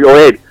don't pay for your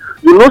head,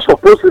 you're not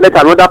supposed to let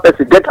another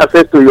person get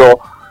access to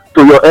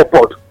your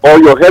airport or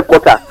your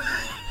headquarters.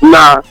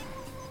 Now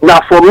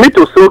for me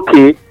to say,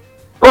 okay,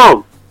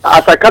 come,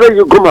 as I carry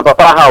you go my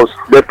papa house,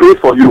 they pray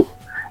for you.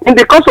 In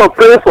the course of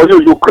praying for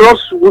you, you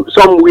cross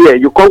somewhere,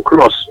 you can't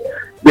cross.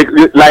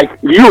 Like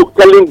you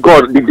telling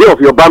God the day of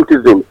your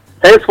baptism,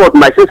 henceforth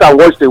my sins are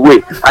washed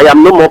away. I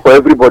am no more for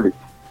everybody.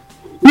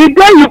 The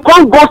day you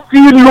can't go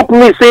still look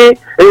me say,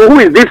 hey, who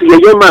is this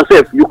young man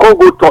self? You can't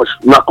go touch,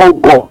 you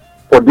can't go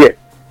for there.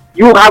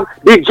 You have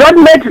the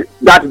judgment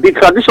that the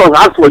tradition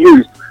has for you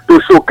is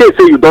to showcase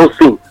say you don't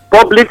sing.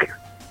 Public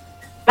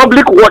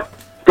what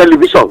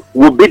television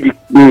will be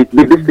the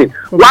this thing.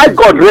 Why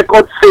God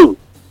record sing?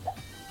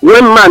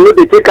 When man no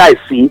dey take eye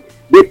see,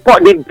 the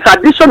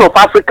tradition of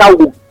Africa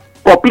will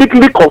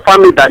completely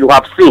confirm it that you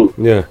have seen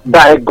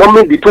by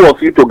gumming the two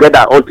of you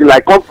together until I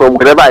come from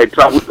wherever I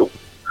travel to.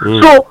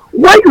 So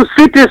when you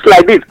see things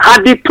like this,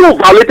 had the two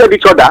violated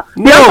each other?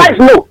 The answer is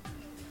no.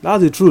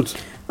 That's the truth.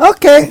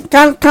 Okay,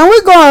 can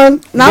we go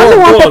on? Now only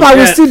one paper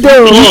we still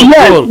there.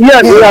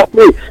 Yes, we are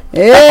free.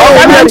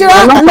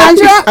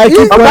 Nigeria,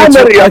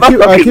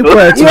 I keep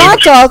quiet. you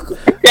want talk?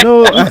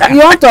 No, You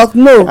want talk?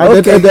 No.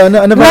 Okay.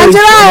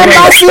 Nigeria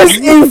embassies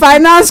in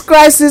finance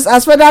crisis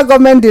as federal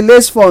government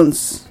delays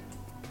funds.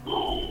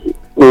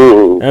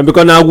 And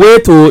because now way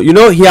to,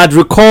 he had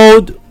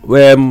recalled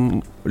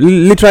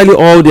literally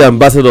all the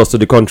ambassadors to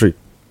the country,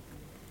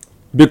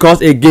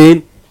 because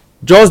again,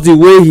 just the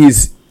way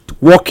he's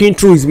working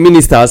through his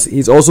ministers,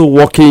 he's also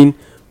working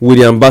with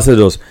the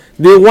ambassadors.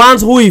 The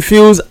ones who he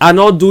feels are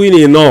not doing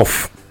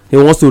enough, he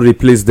wants to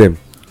replace them.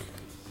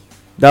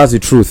 That's the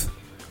truth.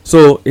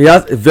 So he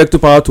has a veto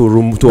power to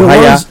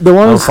hire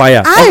and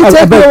fire.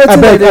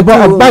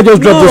 I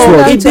just dropped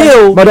this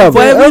word. Madam,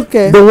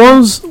 the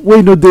ones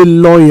we know they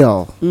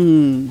loyal,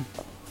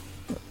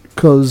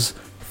 because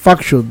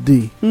faction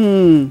the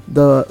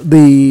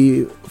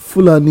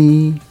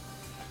Fulani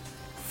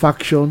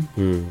faction.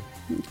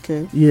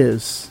 Okay.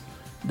 Yes.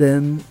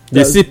 Then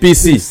the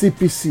CPC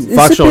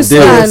faction.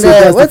 That's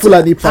the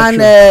Fulani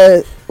faction.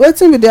 And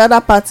waiting with the other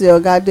party or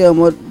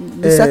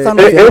the second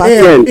of your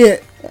party.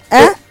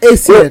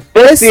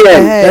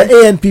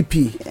 ANPP.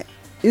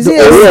 Is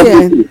it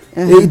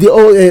ACN? The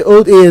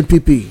old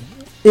ANPP.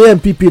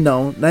 ANPP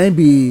now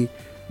be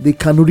the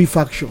Kanuri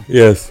faction.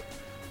 Yes.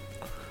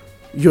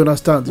 You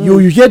understand? You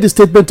hear the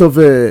statement of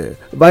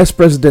Vice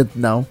President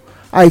now.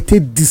 I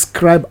take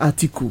describe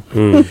article.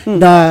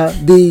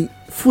 That the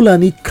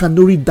Fulani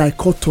Kanuri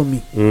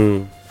dichotomy.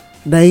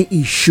 Now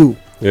is show.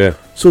 Yeah.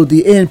 So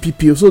the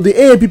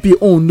ANPP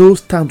own no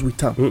stand with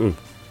them.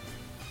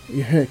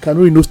 Yeah,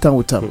 Kanuri no stand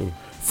with them.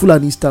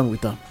 Fulani stand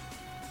with them.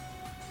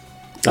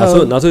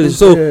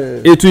 So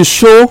it will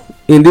show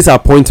in this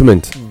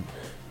appointment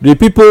the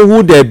people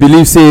who they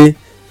believe say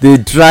they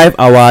drive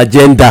our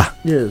agenda.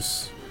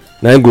 Yes.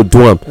 Now go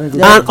do them.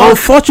 And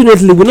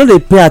unfortunately, we know they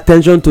pay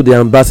attention to the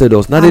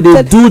ambassadors. Now they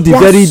do the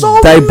very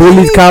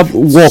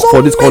diabolical work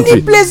for this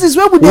country. Places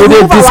where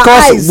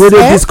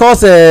they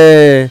discuss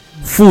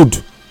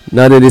food.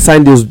 Now they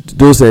sign those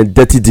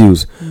dirty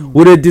deals.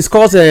 When they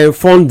discuss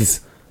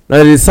funds,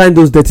 now they sign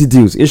those dirty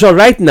deals. In short,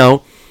 right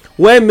now,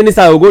 when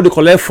minister will go to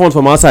collect funds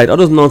from outside, all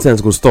those nonsense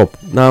go stop.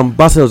 Now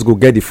ambassadors go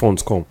get the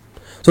funds come.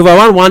 So if I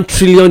want 1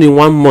 trillion in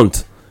 1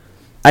 month,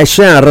 I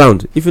share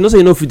around. If you know say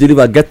you know if you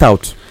deliver, get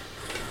out.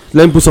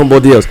 Let me put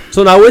somebody else.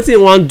 So now what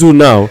you want to do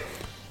now,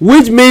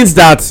 which means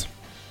that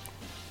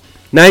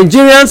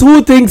Nigerians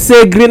who think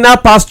say greener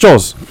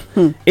pastures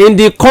in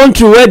the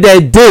country where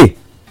they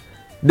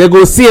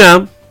go see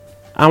them.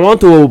 I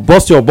want to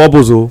burst your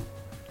bubbles. You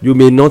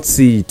may not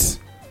see it,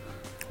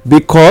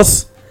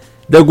 because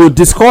they go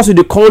discuss with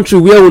the country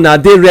where una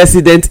dey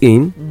resident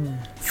in,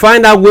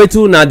 find out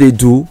wetin una dey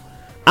do,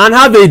 and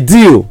have a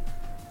deal.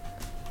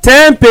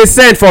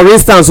 10% for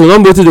instance, we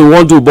don't know wetin they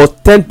wan do,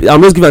 but 10,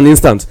 I'm just give an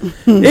instance.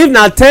 If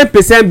na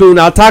 10% be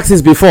una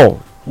taxes before,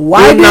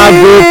 why una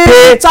go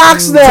pay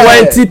tax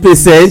them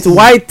 20%.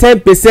 Why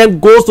 10%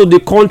 goes to the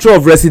country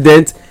of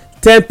residence,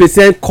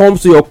 10%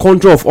 comes to your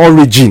country of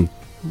origin.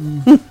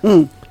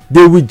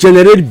 They will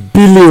generate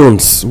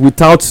billions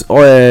without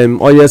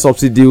oil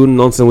subsidy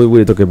nonsense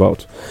wey they talk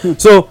about.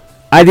 So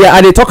I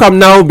dey talk am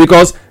now,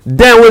 because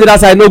then when that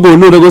side no go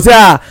know, they go say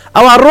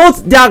our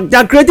roads they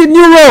are creating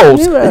new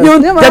roads. They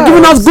are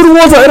giving us good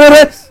ones.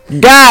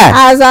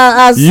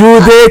 Guy, you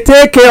dey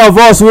take care of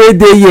us wey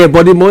dey here,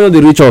 but the money no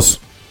dey reach us.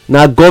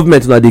 Na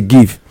government na dey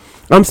give.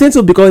 I'm saying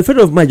so because a friend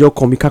of mine just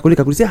come, he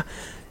calculate say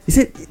he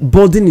said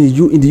burden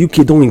in the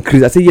UK don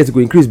increase. I say yes, it go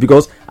increase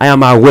because I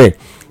am aware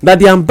that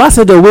the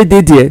ambassador wey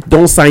dey there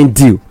don sign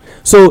deal.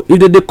 So if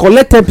they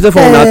collect 10%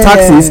 from our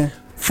taxes,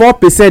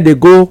 4% they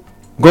go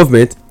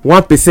government,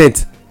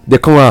 1% they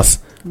come us,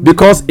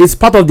 because it's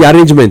part of the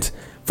arrangement.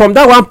 From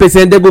that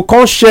 1% they go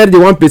come share the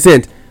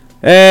 1%.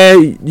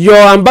 Your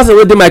ambassador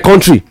wey dey my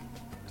country,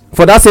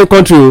 for that same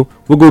country,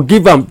 we go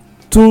give am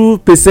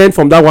 2%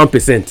 from that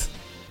 1%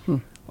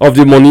 of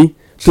the money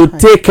to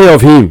take care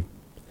of him,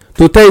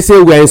 to tell you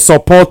say we are in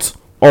support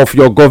of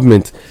your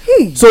government.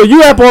 So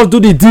you help us do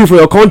the deal for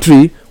your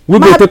country, we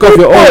go take off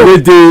your own wey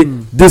dey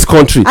this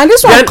country. And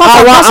this one then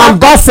our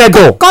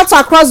ambassador cuts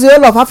across the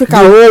whole of Africa,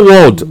 the whole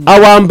world.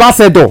 Our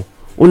ambassador,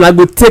 una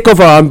go take off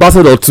our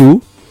ambassador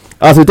too,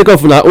 as we take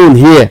off on our own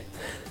here.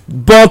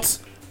 But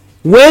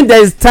when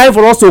there is time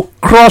for us to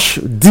crush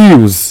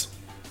deals,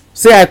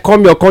 say I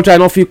come your country, I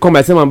no fit come,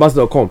 I say my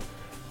ambassador come.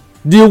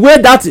 The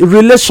way that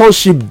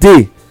relationship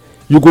dey,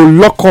 you go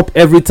lock up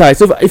every time.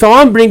 So if I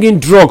wan bring in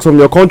drugs from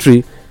your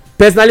country,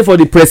 personally for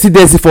the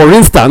presidency for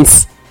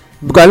instance,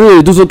 because I know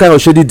they do some kind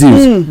of shady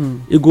deals,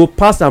 e go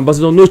pass the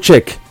ambassador, no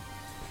check,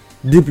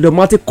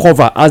 diplomatic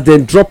cover, as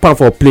dem drop am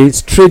for plane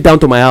straight down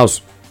to my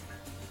house.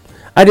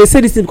 I dey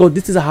say this thing because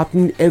this is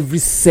happening every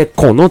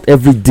second, not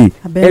every day,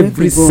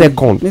 every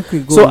second.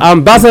 So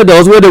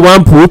ambassadors wey dey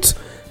wan put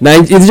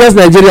indigenous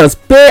Nigerians,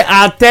 pay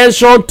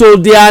attention to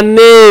their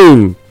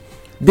name.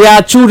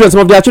 Their children, some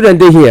of their children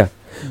dey here.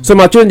 So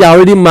my children, they are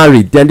already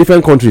married. They are in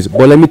different countries.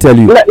 But let me tell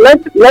you.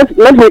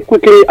 Let me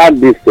quickly add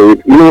this to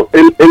it. You know,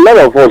 a lot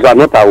of us are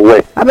not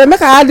aware. I mean,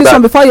 make I add this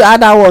one before you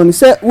add that one.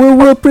 Say we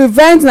will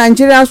prevent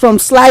Nigerians from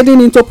sliding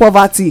into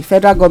poverty.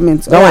 Federal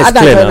government. That one is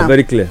clear now,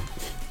 very clear.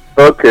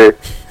 Okay.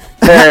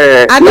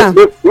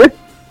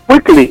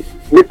 Quickly,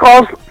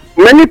 because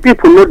many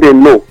people know they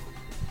know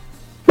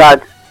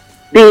that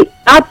the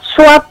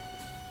actual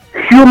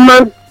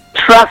human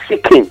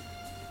trafficking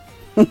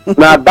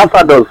now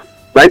ambassadors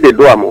like they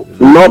do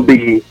not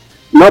be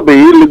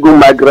illegal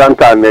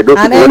migrants and those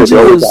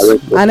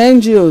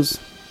NGOs.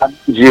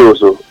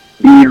 So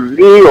the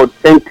real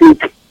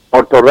authentic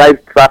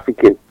authorized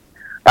trafficking,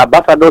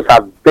 ambassadors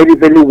are very,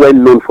 very well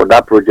known for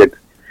that project.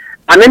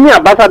 And any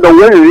ambassador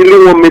when you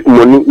really want make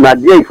money, na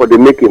there for the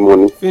making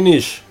money.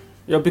 Finish.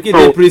 Your pikin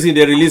dey prison,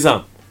 they release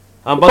am.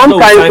 Ambassador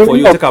will sign for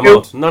you, take am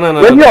out. No.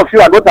 Many of you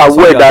are not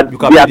aware that you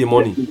can pay the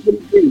money.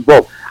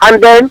 Involved.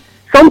 And then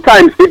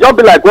sometimes it just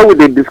be like when we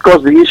dey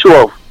discuss the issue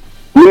of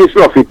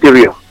Ministry of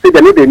Interior. Say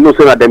they know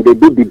so that them they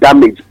do the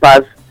damage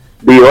past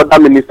the other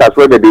ministers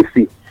where they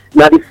see.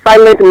 Now the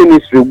silent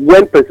ministry,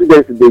 when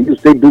presidency they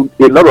use, they do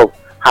a lot of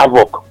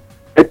havoc.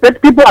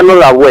 People are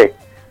not aware.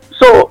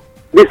 So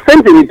the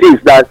same thing it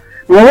is that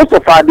most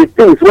of the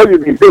things when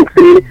you think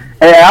say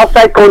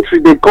outside country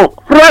they come,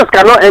 France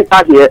cannot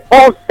enter here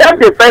unless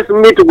they first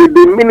meet with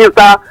the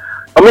minister,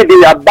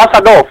 the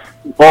ambassador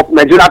of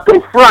Nigeria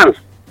to France.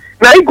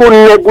 Now he go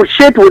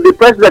negotiate with the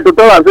president to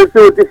tell and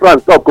say what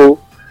France talk.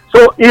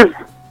 So even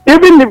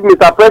if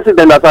Mr.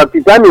 President at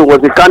the time he was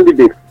a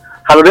candidate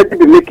had already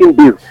been making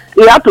deals,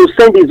 he had to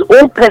send his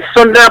own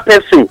personal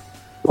person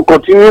to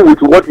continue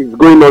with what is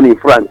going on in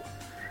France.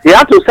 He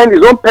had to send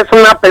his own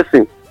personal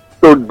person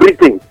to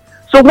Britain.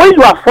 So when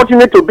you are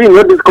fortunate to be in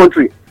this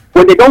country,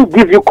 when they don't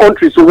give you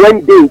countries, so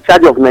when they in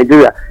charge of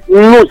Nigeria,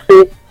 you know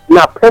say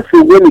na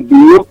person when it be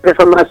your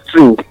personal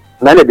string,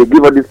 now they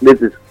give all these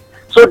places.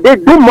 So they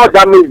do more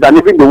damage than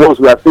even the ones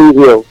we are seeing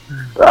here.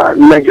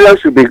 Nigeria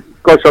should be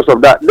cautious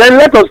of that. Then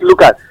let us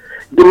look at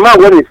the man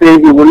when he says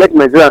he will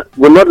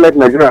not let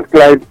Nigeria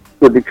climb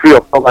to the tree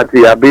of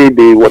poverty, obey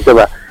the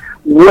whatever.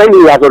 When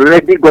he has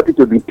already got it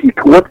to the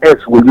peak, what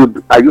else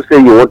are you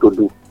saying you want to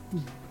do?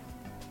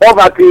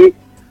 Poverty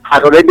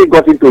has already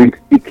got into its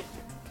peak.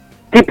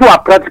 People are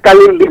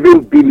practically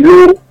living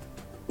below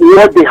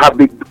what they have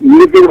been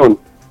living on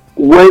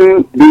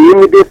when the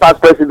immediate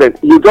past president,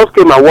 he just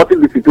came and watched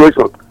the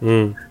situation.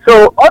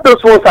 So all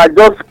those ones are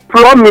just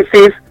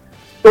promises.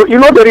 So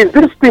there is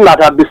this thing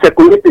that has been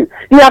circulating.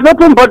 He has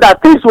opened borders,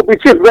 things will be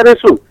cheap very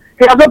soon.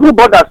 He has opened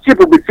borders, cheap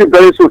will be cheap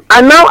very soon.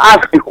 I now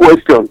ask the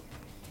question.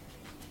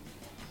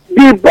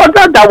 The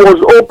border that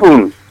was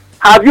open,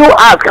 have you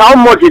asked how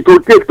much it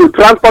will take to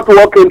transport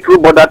walking through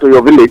border to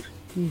your village?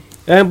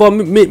 But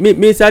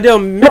Mr.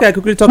 Adeom, make I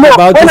quickly talk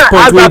about this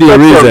point where they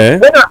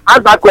raise. When I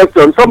asked that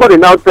question, somebody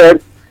now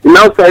said,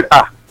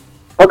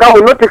 okay,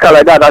 we'll not take it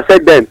like that. I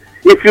said then,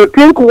 if you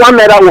think 1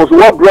 naira was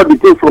what brought the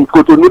thing from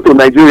Cotonou to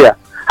Nigeria,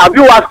 have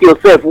you asked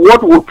yourself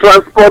what would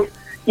transport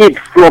it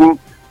from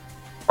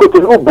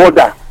Cotonou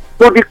border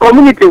to the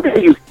community where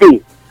you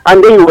stay,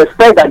 and then you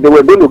expect that they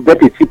were going to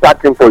get a cheaper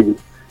thing for you?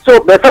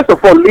 So, but first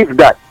of all, leave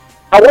that.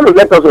 I want to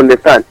let us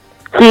understand.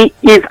 He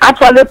is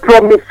actually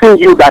promising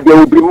you that there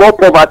will be more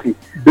poverty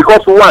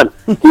because one,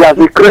 he has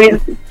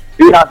increased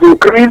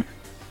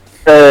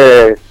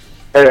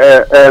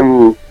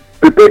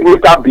prepaid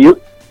meter bill,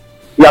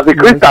 he has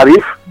increased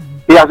tariff,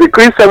 he has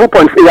increased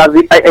 7.5, he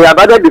has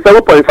added the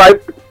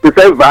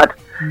 7.5% VAT.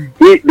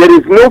 There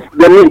is no,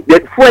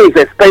 the fuel is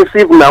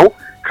expensive now,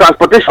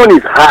 transportation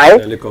is high,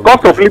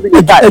 cost of living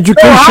is high.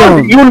 Education, so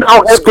how do you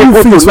now help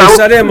people to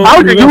now?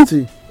 How do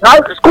you? Now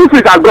school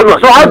fees are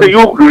gone. So how do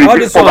you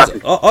reduce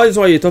poverty? All this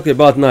one you talk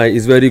about now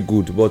is very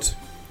good, but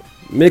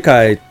make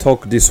I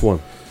talk this one.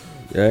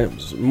 Yeah,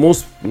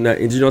 most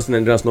indigenous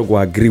Nigerians not go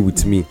agree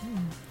with me,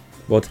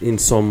 but in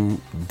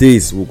some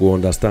days we go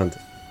understand.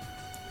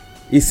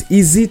 It's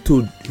easy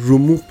to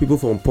remove people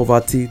from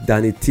poverty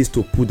than it is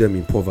to put them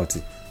in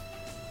poverty.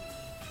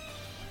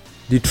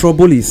 The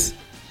trouble is,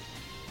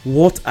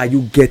 what are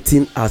you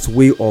getting as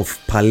way of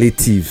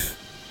palliative?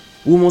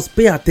 We must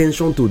pay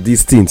attention to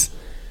these things.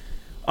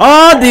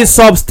 All the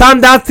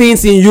substandard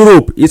things in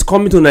Europe is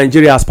coming to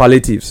Nigeria as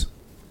palliatives.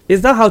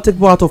 Is that how to take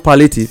people out of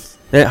palliative,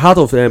 out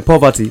of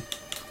poverty?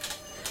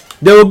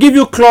 They will give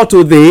you cloth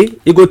today,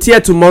 it go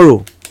tear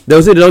tomorrow. They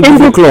will say they don't give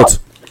you cloth.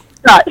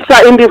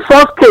 Sir, in the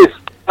first case,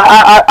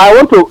 I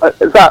want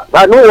to, sir,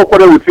 I know what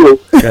quarrel with you.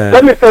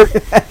 Let me first,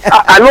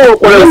 I know what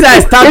quarrel with you. I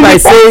start by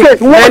saying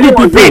many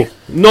people.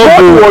 No,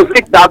 what was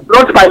it that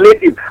brought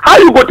palliative? How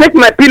you go take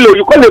my pillow?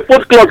 You call a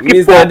fourth class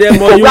keep for. Mr.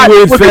 Demo, you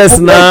wait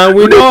first now.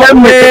 We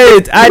don't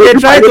wait. I dey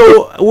try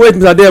to wait,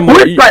 Mr. Demo.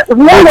 What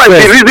was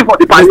the reason for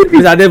the palliative?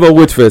 Mr. Demo,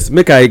 wait first.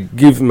 Make I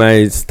give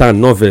my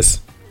stand, no verse.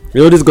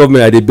 You know this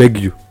government, I dey beg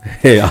you.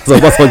 Hey, as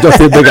of us, just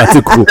say beg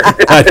article.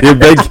 I dey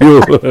beg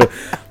you.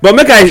 But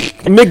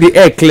make the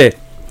air clear.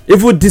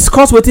 If we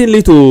discuss wetin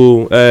lead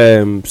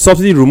to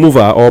subsidy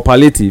removal or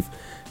palliative,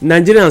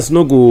 Nigerians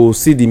no go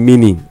see the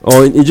meaning,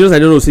 or Nigerians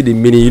don't see the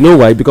meaning. You know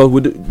why? Because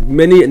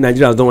many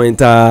Nigerians don't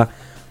enter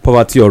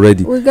poverty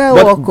already.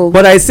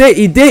 But I say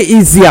it dey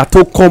easier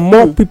to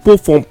comot people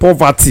from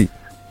poverty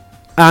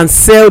and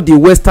sell the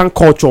Western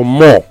culture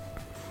more.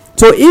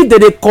 So if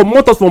they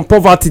comot us from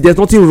poverty, there's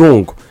nothing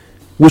wrong.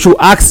 We should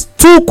ask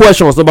two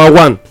questions. Number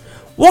one,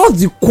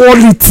 what's the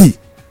quality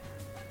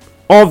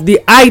of the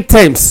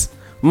items,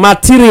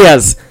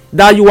 materials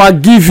that you are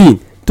giving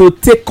to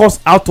take us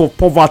out of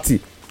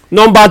poverty?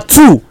 Number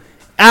two,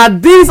 are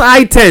these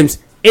items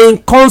in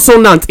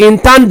consonant, in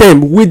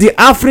tandem with the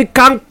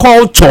African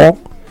culture?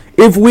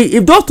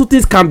 If those two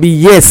things can be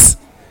yes,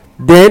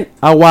 then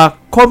our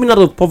coming out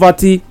of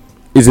poverty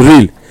is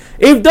real.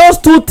 If those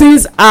two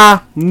things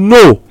are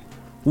no,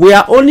 we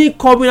are only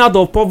coming out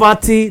of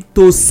poverty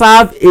to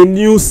serve a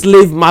new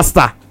slave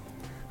master.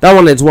 That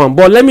one is one.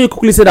 But let me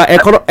quickly say that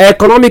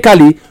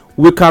economically,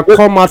 we can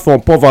come out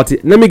from poverty.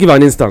 Let me give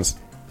an instance.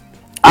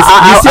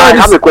 I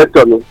have a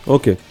question.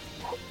 Okay.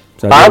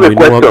 So I have a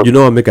question. You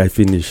know what make I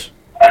finish?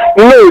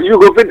 No, you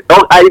go fit.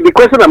 The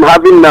question I'm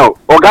having now,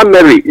 Oga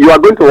Mary, you are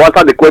going to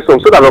answer the question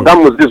so that Oga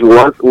Moses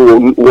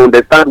will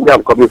understand where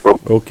I'm coming from.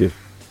 Okay.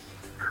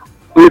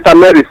 Mr.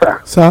 Mary,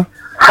 sir. Sir?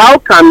 How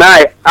can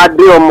I,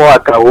 Adeomo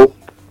Akao,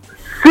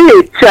 see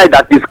a child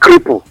that is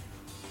crippled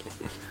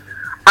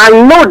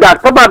and know that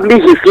probably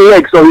his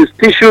legs or his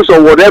tissues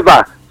or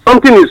whatever,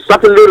 something is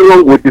certainly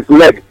wrong with his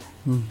leg.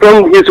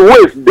 From his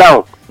waist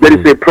down, there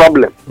is a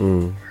problem.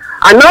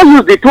 I now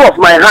use the two of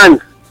my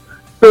hands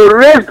to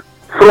raise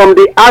from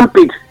the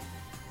armpit,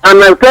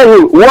 and I tell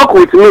him, walk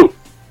with me.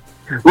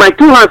 My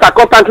two hands are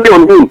constantly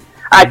on him.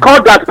 I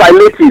call that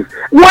palliative.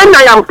 When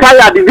I am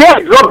tired, the day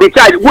I drop the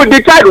child, will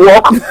the child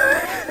walk?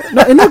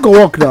 No, it's not gonna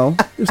work now.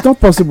 It's not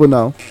possible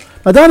now.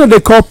 I don't know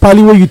they call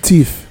pali where you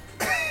thief.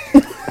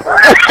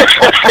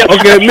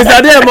 Okay,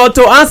 Mr. Demo,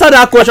 to answer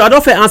that question, I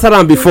don't fit answer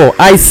them before.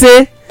 I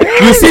say,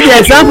 you see the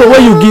example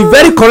where you give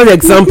very correct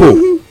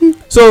example.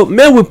 So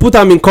may we put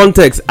them in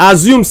context.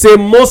 Assume say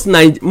most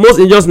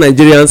indigenous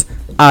Nigerians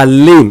are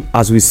lame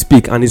as we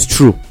speak, and it's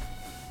true,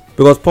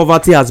 because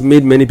poverty has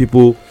made many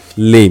people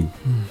lame.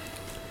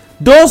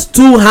 Those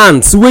two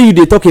hands where you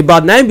dey talk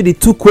about, now be the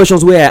two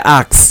questions where I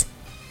ask.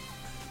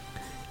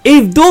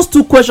 If those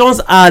two questions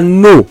are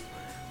no,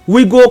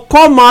 we go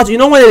come out. You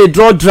know when they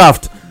draw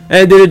draft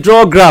and they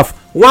draw graph,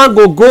 one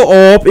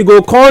go up, it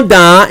go come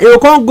down, it will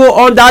come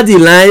go under the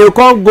line, it will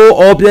come go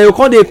up, then it will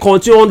come dey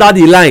continue under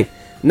the line.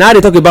 Now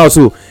they talk about,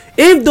 so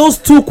if those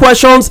two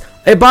questions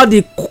about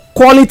the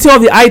quality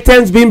of the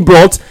items being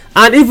brought,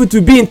 and if it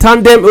will be in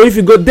tandem, or if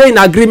you go there in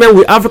agreement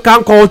with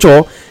African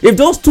culture, if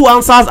those two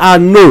answers are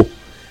no,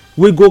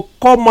 we go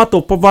come out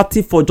of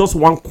poverty for just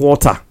 1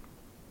 quarter,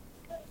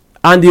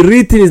 and the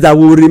real thing is that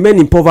we will remain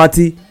in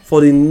poverty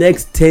for the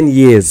next 10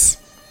 years.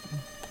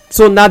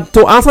 So now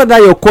to answer that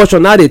your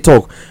question, now they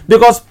talk,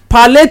 because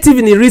palliative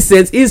in the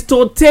recent is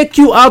to take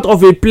you out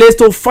of a place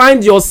to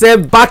find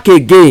yourself back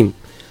again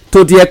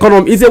to the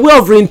economy. It's a way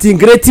of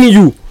reintegrating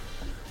you.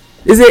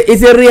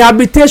 It's a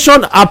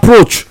rehabilitation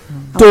approach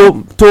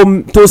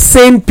to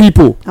sane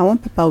people. I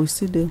want people will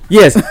see them.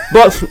 Yes,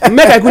 but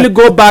make I quickly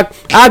go back.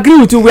 I agree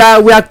with you. We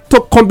are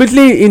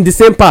completely in the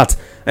same part,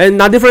 and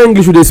na different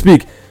English we dey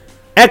speak.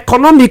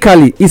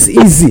 Economically, it's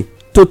easy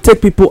to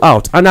take people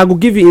out, and I go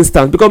give you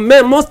instance, because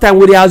most time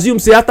we dey assume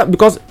say after,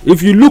 because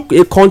if you look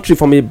a country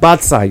from a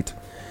bad side,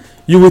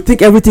 you will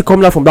think everything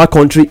coming out from that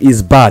country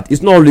is bad.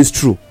 It's not always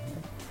true.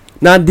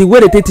 Now the way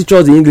they teach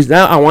us the English,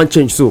 now I want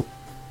change. So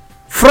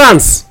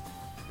France,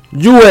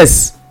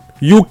 US,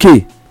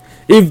 UK,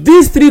 if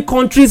these three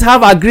countries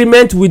have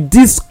agreement with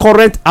this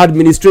current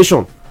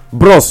administration,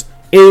 bros,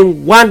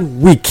 in 1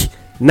 week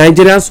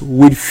Nigerians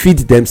will feed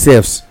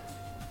themselves.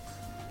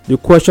 The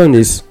question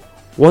is,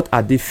 what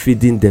are they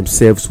feeding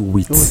themselves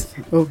with?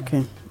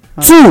 Okay.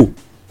 Two,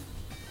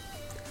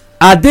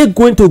 are they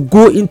going to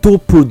go into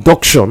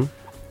production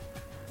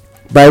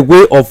by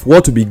way of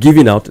what to be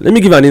given out? Let me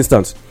give an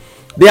instance.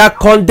 They are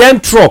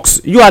condemned trucks.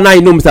 You and I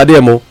know, Mr.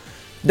 Demo,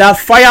 that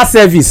fire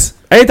service.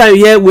 Anytime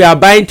you hear we are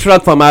buying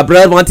truck from our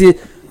brother,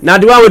 now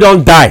the one we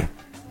don't die,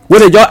 when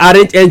they just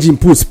arrange engine,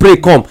 put spray,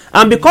 come,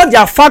 and because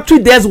their factory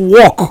does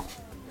work,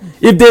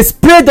 if they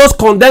spray those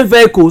condemned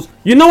vehicles,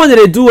 you know when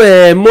they do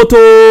a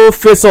motor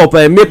face up,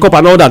 makeup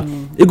and all that,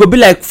 it go be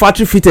like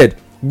factory fitted.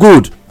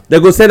 Good, they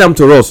go send them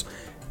to us.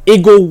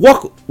 It go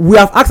work. We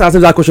have asked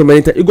ourselves that question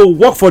many times. It go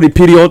work for the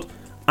period,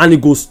 and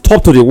it go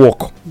stop to the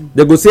work.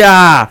 they go say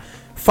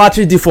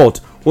factory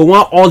default we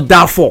wan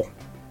order for.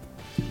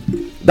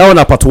 That one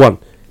na part one.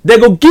 They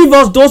go give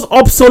us those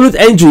obsolete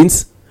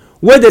engines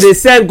wey dem dey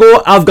send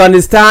go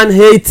Afghanistan,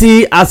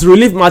 Haiti as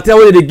relief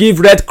material wey dem dey give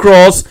Red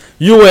Cross,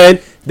 UN.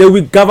 They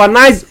will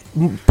galvanize,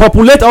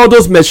 populate all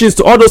those machines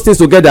to all those things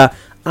together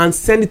and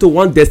send it to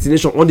one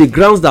destination on the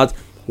grounds that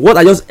what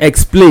I just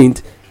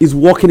explained is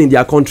working in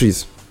their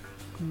countries.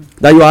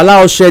 That you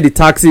allow us share the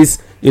taxes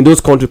in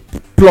those countries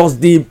plus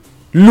the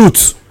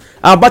loot.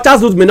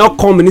 Abacha's loot may not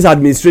come in this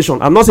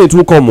administration. I'm not saying it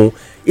will come.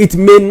 It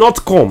may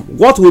not come.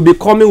 What will be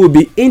coming will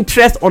be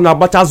interest on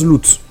Abacha's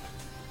loot.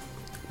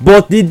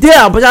 But the day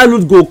Abacha's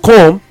loot go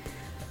come,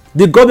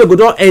 the government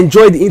go not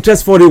enjoy the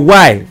interest for a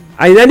while.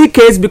 And in any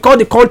case, because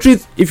the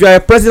countries, if you are a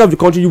president of the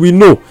country, you will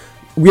know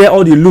where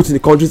all the loot in the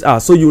countries are.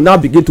 So you now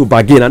begin to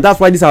bargain, and that's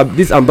why these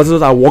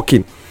ambassadors are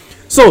working.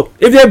 So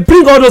if they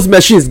bring all those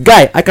machines,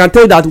 guy, I can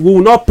tell you that we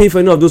will not pay for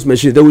any of those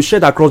machines. They will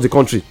share across the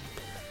country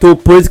to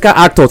political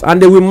actors,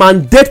 and they will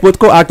mandate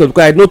political actors,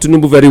 because I know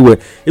Tinubu very well.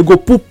 He go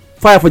put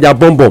fire for their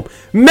bomb.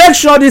 Make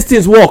sure these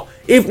things work.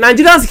 If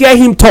Nigerians hear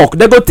him talk,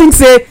 they go think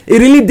say he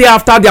really dey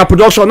after their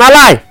production. Na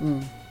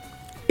lie.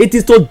 It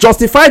is to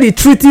justify the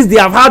treaties they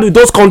have had with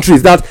those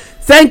countries, that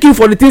thank you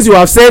for the things you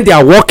have said, they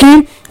are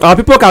working, our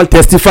people can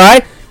testify.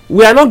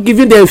 We are not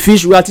giving them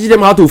fish, we are teaching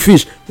them how to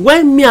fish.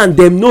 When me and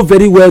them know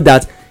very well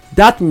that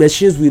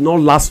machines will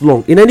not last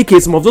long. In any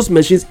case, some of those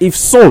machines, if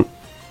son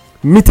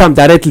meet them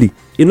directly,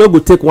 e no go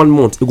take 1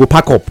 month, e go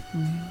pack up.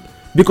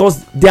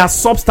 Because they are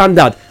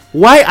substandard.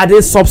 Why are they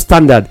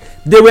substandard?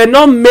 They were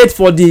not made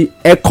for the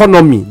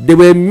economy. They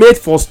were made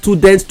for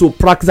students to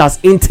practice as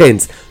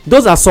interns.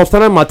 Those are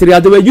substandard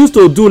materials. They were used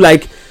to do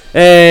like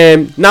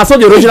now so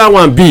the original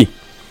one be.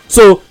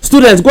 So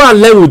students, go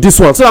and learn with this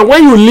one, so that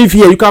when you live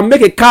here, you can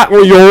make a car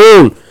on your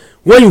own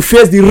when you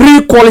face the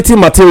real quality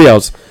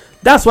materials.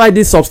 That's why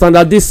these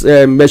substandard, these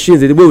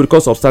machines, the way we call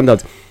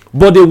substandard,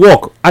 but they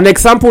work. An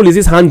example is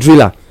this hand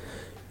driller.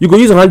 You go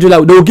use a hand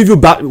driller, they will give you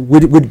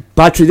with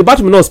battery. The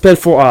battery will not spend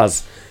 4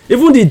 hours.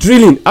 Even the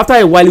drilling, after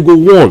a while, it go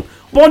warm.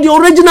 But the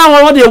original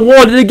one, what they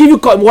want, they give you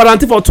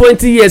warranty for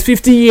 20 years,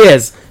 50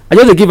 years. I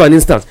just give an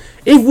instance.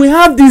 If we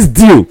have this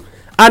deal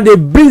and they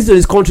bring it to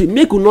this country,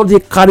 make not they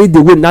carry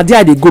the weight. Now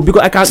there they go,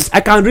 because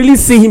I can really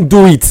see him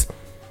do it.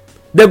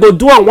 They go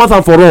do it once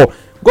and for all.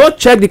 Go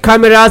check the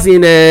cameras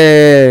in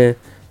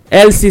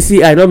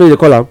LCC. I don't know what they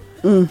call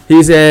them.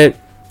 He's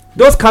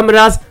those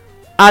cameras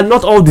are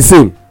not all the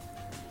same.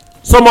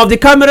 Some of the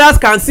cameras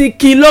can see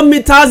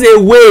kilometers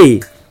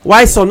away.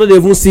 Why some no dey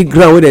even see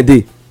ground where they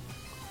dey?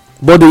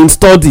 But they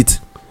installed it.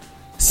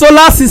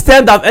 Solar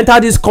system that have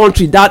entered this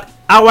country that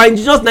our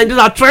indigenous Nigerians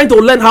are trying to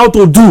learn how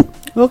to do.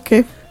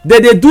 Okay. They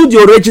do the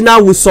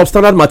original with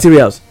substandard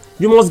materials.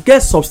 You must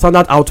get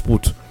substandard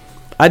output.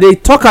 And they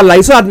talk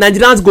like so that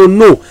Nigerians go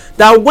know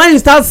that when you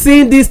start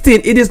seeing this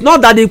thing, it is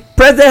not that the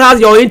president has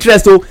your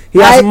interest, so he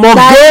has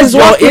mortgaged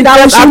your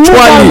interest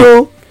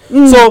actually.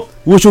 So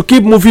we should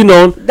keep moving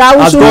on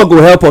as God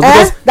go help us.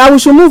 Because that we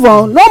should move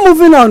on. Not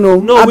moving on, no.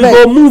 No, we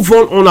go move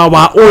on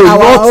our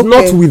own,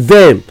 not with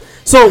them.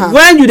 So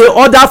when you dey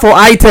order for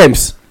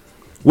items,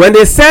 when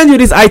they send you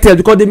these items,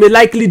 because they may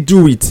likely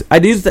do it, I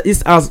use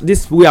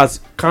this way as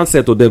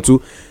counsel to them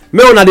too.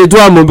 May una dey do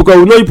am, because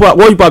we know what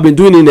people have been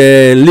doing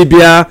in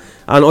Libya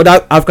and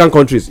other African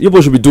countries.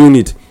 People should be doing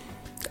it.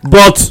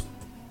 But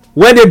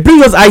when they bring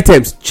those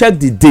items, check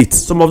the date.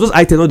 Some of those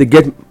items no dey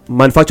get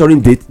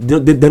manufacturing date,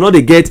 they no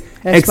dey get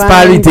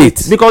expiry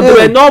date, because they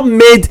were not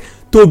made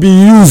to be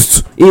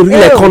used in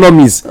real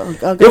economies.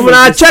 If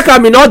una check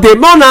am, e no dey,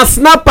 make una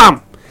snap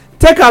am,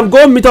 take am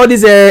go meet all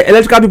these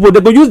electrical people.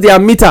 They go use their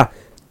meter,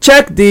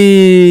 check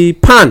the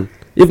pan,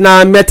 if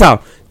na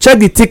metal, check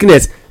the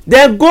thickness,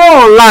 then go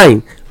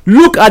online,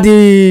 look at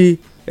the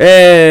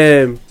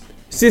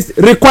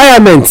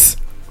requirements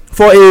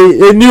for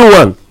a new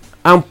one,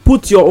 and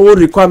put your own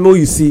requirement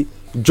you see,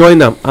 join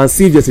them and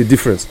see if there's a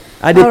difference.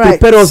 And they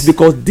prepare us,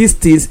 because these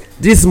things,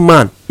 this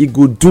man, he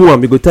go do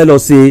am, he go tell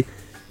us say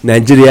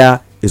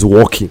Nigeria is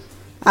working.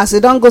 As they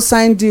don't go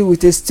sign deal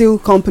with a steel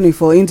company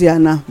for India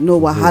now, no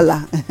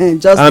wahala.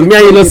 Just and me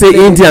and you know say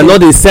India no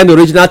dey send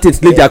original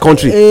things leave their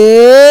country.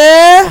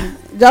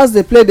 Just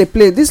they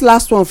play. This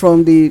last one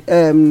from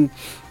the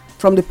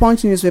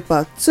Punch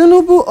newspaper.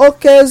 Tinubu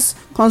okays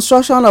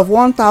construction of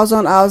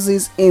 1,000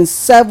 houses in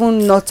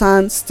 7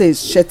 northern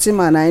states.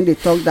 Shetima na they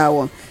talk that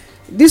one.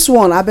 This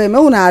one, abeg, may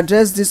una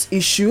address this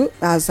issue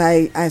as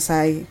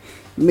I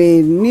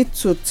may need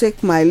to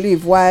take my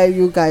leave while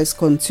you guys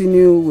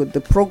continue with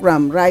the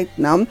program right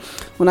now.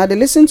 Una dey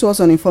listen to us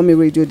on Informe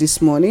Radio this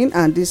morning,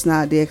 and this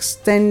now the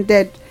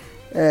extended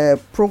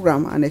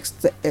program and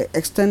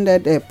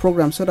extended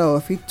program, so that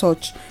we fit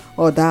touch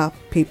other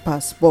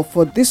papers. But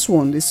for this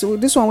one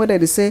whether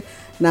they say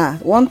now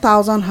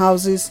 1,000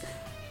 houses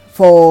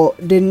for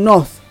the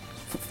north,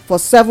 for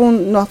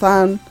 7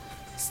 northern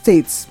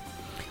states.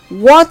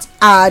 What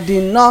are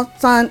the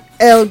northern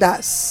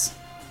elders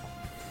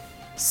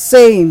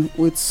saying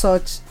with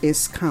such a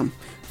scam?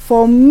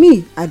 For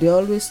me, I dey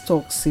always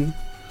talk, say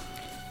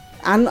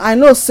and I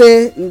know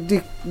say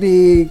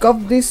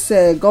this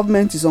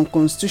government is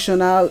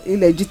unconstitutional,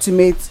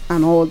 illegitimate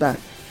and all that,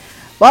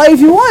 but if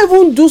you wan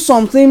even do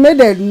something make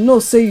dem know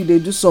say you dey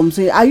do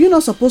something, are you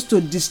not supposed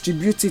to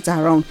distribute it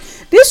around?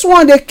 This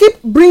one dey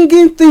keep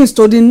bringing things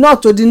to the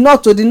north,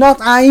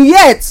 and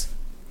yet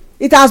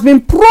it has been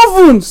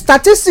proven,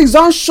 statistics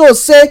don show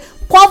say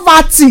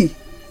poverty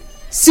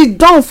sit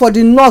down for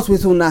the north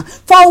with una.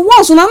 For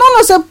once una no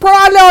know say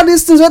probably all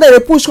these things wey dem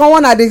dey push come,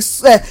 one na dey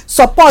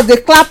support, dey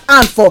clap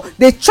hand for,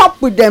 dey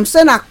chop with dem,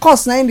 say na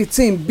cause na the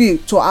thing be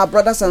to our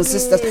brothers and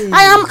sisters.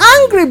 I am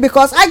angry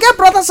because I get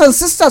brothers and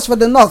sisters for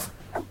the north.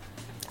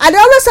 I dey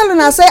always tell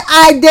una say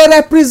I dey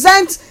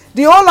represent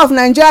the whole of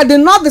Nigeria, the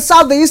north, the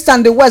south, the east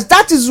and the west.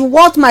 That is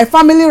what my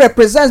family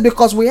represents,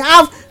 because we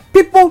have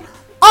people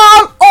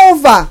all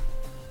over,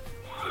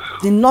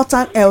 the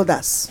northern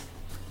elders,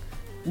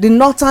 the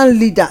northern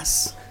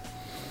leaders,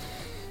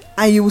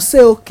 and you will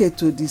say okay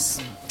to this.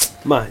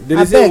 Ma, the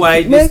reason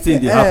why this thing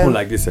dey happen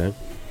like this,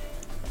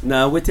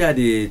 now wetin I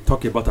dey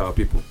talk about our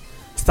people,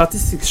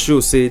 statistics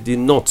show say the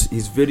north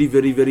is very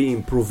very very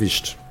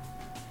impoverished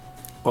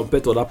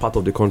compared to other part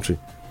of the country.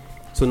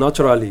 So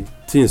naturally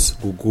things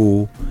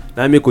go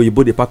na make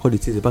oyibo dey pack all the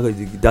things, dey pack all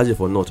the danger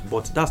for north,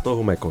 but that's not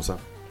my concern.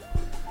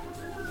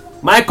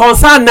 My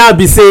concern now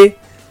be say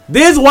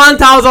this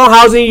 1,000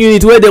 housing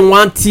unit wey dem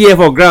wan tear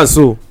for ground,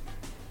 so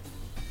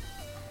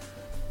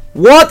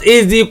what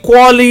is the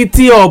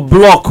quality of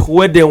block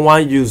wey dem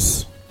wan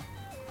use?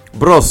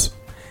 Bros,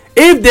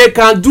 if they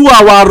can do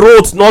our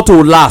roads not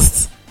to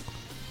last,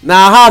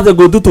 na how they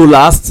go do to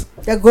last?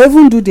 They go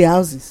even do the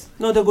houses.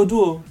 No, they go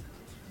do.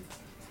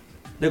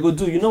 They go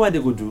do. You know why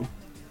they go do?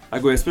 I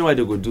go explain why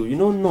they go do. You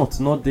know, north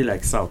not dey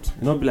like south.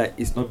 You know, be like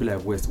east, not be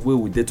like west. Where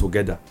we dey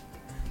together.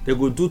 They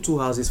go do 2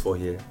 houses for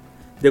here.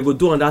 They go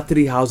do another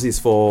 3 houses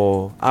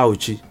for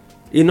Auchi.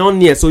 E no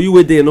near, so you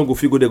wey dey no go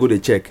fit go there go dey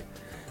check.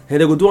 And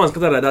they go do one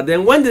scatter like that.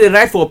 Then when they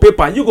write for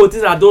paper, you go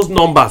think that those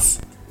numbers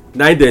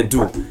na dem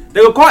do.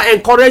 They go come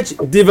encourage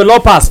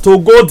developers to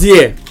go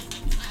there,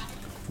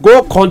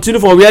 go continue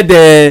from where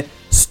they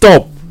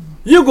stop.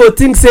 You go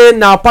think say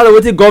na part of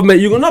wetin government,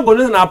 you go not go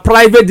know na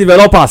private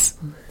developers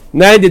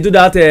na dey do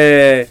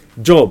that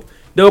job.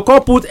 They go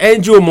come put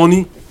NGO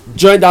money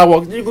join that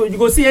work. You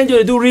go see NGO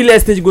dey do real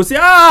estate, you go say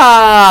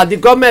the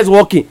government is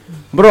working.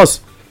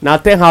 Bros, na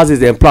 10 houses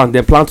dem plant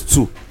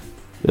 2.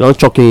 They don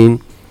chuck in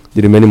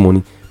the remaining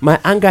money. My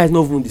anger is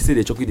not even to say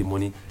they chucking the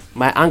money.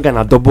 My anger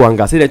na double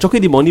anger. Say they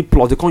chucking the money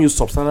plus they can't use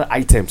substandard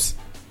items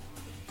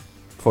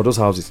for those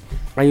houses.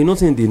 And you know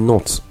in the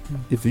north,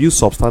 if you use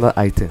substandard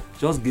item,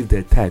 just give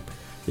the type,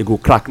 it go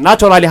crack.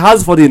 Naturally,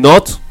 house for the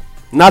north,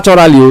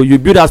 naturally you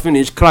build as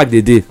finish, crack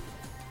the day.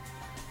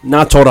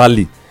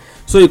 Naturally.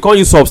 So you can't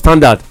use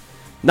substandard.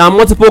 Now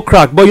multiple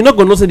crack, but you're not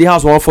gonna say the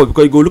house won't fall,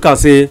 because you go look and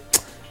say,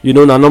 you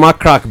know, na normal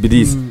crack be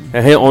this.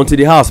 Until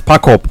the house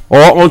pack up,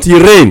 or until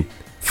rain,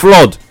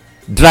 flood,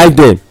 drive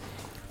them,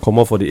 come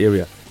up for the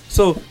area.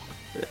 So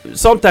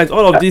sometimes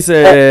all of this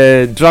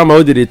drama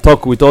wey they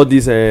talk with all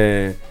this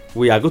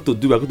we are going to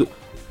do,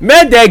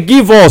 may they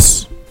give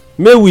us,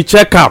 may we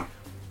check am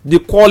the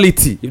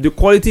quality. If the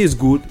quality is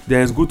good,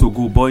 then it's good to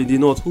go. But in the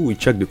north, who will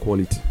check the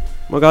quality?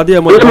 Let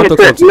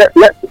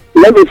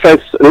me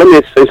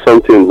say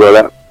something,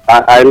 brother.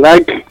 I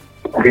like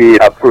the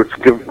approach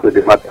given to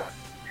the matter.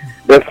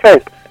 The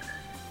first,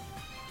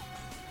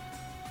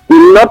 the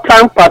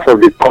northern part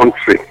of the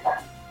country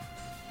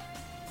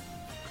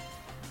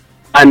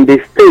and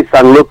the states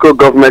and local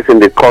governments in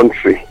the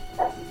country,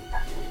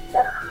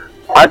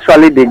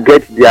 actually they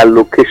get the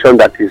allocation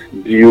that is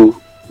due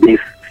these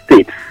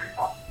states.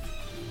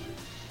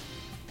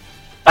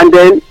 And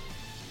then,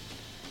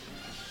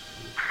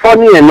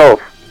 funny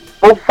enough,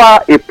 over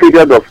a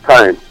period of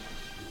time,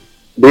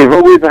 they've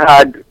always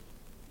had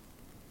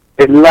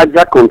a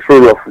larger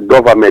control of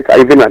government,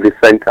 even at the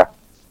center.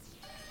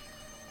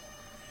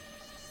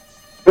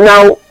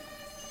 Now,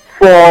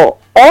 for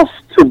us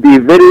to be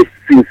very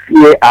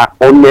sincere and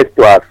honest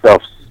to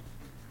ourselves,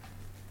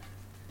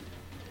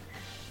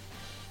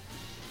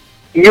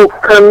 you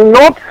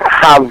cannot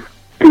have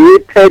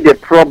created a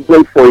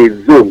problem for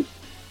a zone.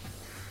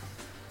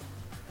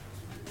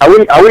 Are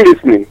we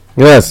listening?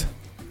 Yes.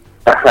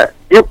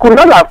 You could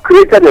not have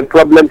created a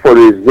problem for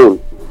a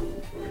zone,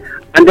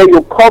 and then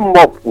you come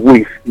up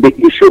with the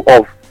issue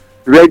of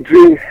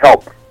rendering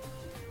help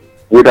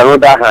with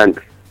another hand.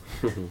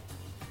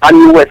 And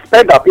you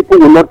expect that people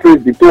will not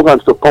raise the 2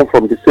 hands to come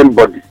from the same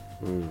body.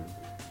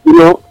 You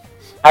know,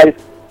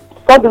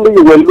 suddenly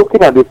you were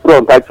looking at the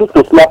front. I choose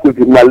to slap with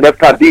my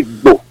left hand, big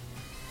blow.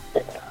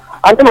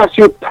 And then as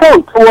you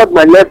turn toward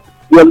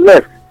your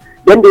left,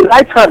 then the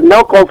right hand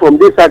now come from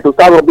this side to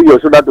start rubbing your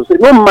shoulder to say,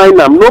 no mind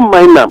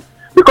them,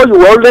 because you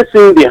were always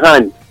seeing the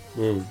hand.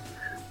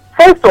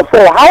 First of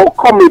all, how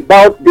come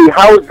about the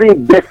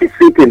housing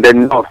deficit in the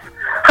north?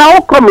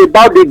 How come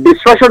about the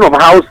destruction of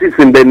houses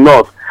in the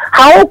north?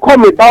 How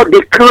come about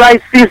the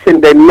crisis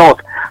in the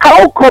north?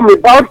 How come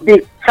about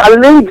the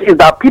challenges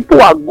that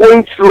people are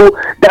going through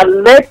that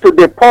led to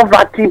the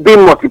poverty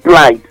being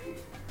multiplied?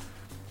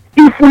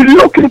 If we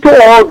look into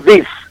all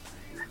this,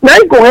 Now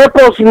it go help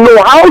us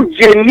know how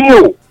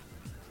genuine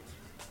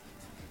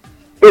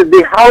is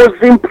the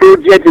housing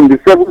project in the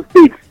 7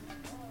 states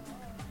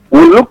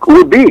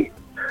will be.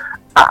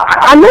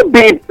 I know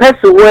the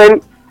person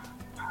when,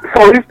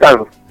 for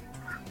instance,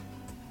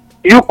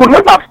 you could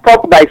not have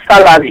stopped my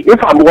salary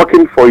if I'm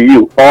working for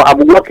you or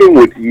I'm working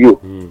with you.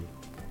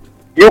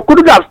 You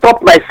couldn't have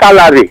stopped my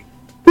salary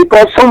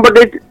because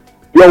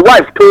your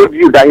wife told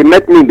you that he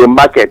met me in the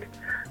market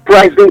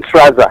pricing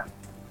trouser.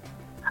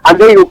 And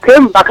then you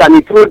came back and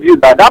he told you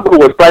that boy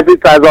was pricing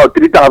trouser of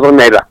 3,000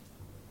 naira.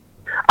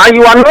 And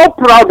you are not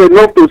proud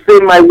enough to say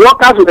my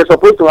workers were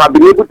supposed to have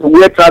been able to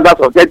wear trousers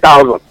of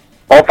 10,000 or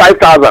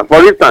 5,000,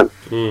 for instance.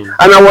 And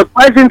I was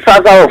pricing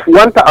trouser of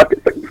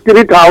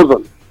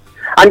 3,000.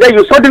 And then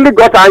you suddenly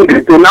got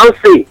angry to now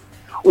say,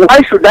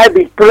 why should I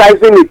be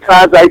pricing a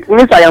trouser? It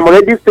means I am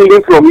already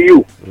stealing from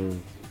you.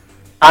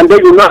 And then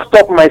you now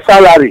stop my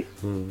salary.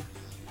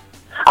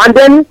 And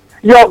then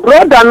your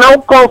brother now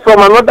comes from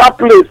another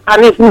place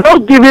and is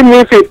not giving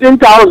me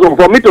 15,000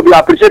 for me to be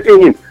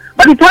appreciating him.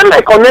 By the time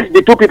I connect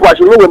the two people, I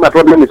should know where my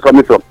problem is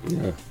coming from.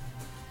 Yeah.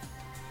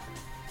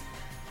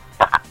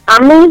 I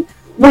mean,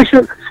 we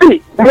should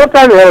see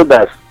modern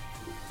elders.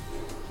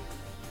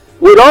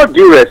 With all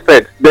due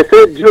respect, they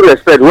say due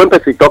respect when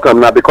person talk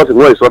now because you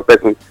know it's one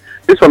person.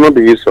 This will not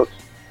be insult.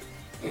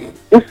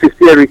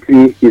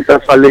 Insincerity is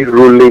actually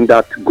ruling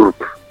that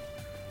group.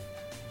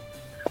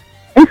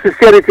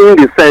 Insincerity in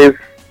the sense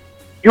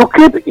you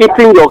keep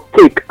eating your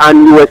cake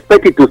and you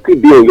expect it to still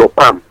be in your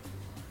palm.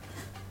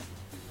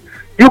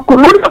 You could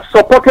not have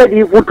supported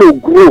evil to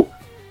grow.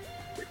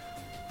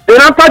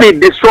 Then after the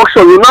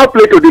destruction, you now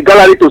play to the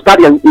gallery to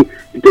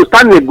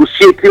start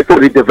negotiating for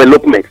the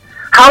development.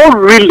 How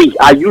really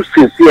are you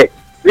sincere?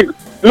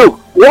 Look,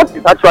 what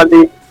is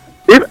actually,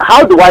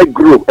 how do I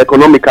grow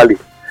economically?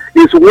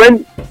 Is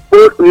when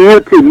new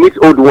thing meets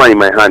old wine in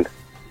my hand.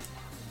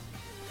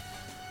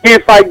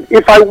 If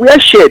I wear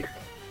shirt,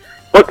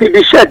 but if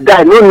the shirt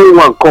die, no new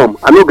one come,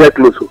 I no get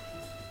clothes.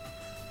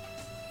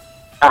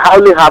 I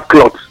only have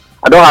clothes.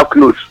 I don't have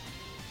clothes.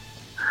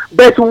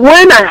 But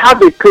when I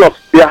have a cloth,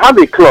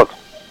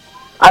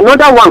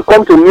 another one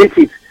come to meet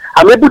it,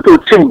 I'm able to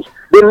change.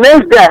 The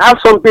next day I have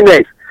something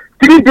else.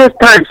 3 days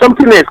time,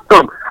 something else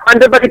come.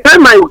 And then by the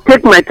time I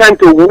take my time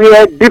to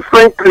wear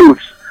different clothes,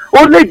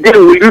 only then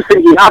will you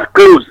say he has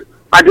clothes.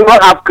 I do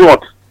not have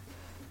clothes.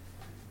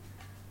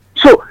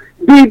 So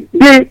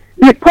the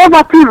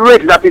poverty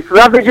rate that is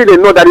ravaging the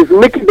north, that is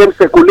making them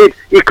circulate,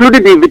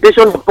 including the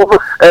invitation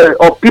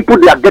of people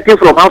they are getting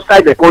from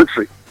outside the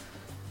country,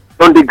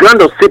 on the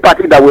ground of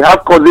sympathy that we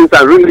have cousins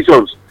and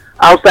relations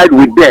outside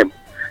with them.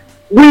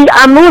 We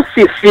are not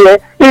sincere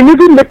in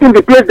even making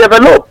the place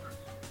develop.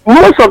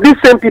 Most of these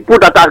same people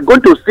that are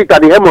going to sit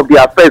at the helm of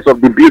the affairs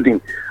of the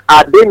building,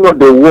 are they not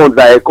the ones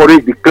that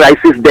encourage the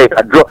crisis there,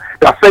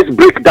 that first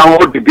break down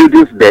all the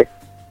buildings there?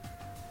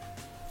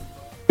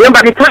 Then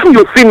by the time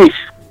you finish,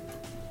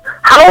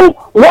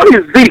 what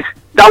is this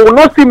that will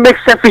not still make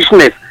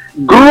selfishness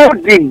grow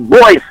the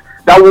boys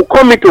that will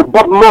come into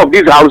more of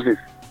these houses?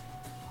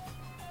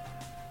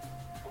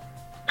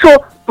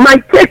 So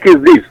my take is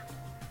this: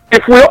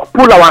 if we all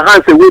pull our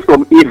hands away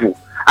from evil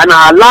and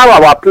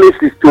allow our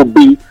places to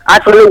be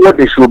actually what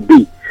they should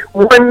be,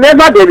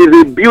 whenever there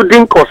is a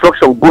building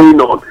construction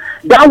going on,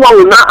 that one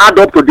will now add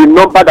up to the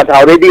number that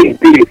are already in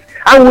place.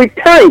 And with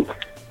time,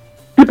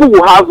 people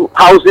will have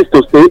houses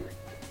to stay,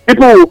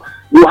 people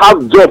will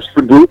have jobs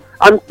to do,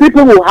 and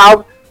people will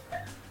have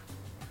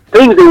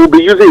things they will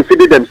be using to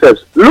feed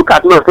themselves. Look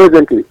at now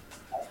presently.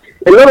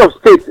 A lot of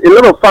states, a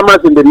lot of farmers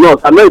in the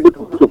north are not able to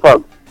go to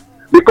farm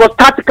because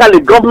tactically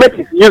government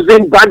is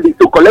using bandits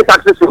to collect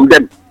taxes from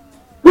them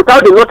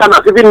without the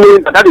northerners even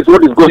knowing that is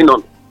what is going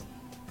on.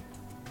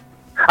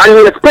 And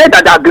you expect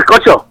that the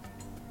agriculture,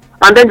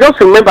 and then just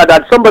remember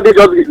that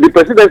the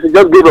presidency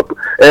just gave up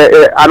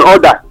an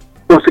order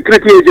to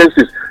security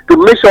agencies to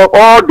make sure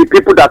all the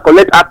people that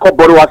collect ACO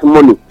borrowers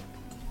money,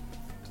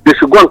 they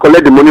should go and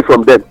collect the money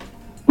from them.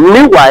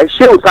 Meanwhile,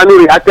 Sheikh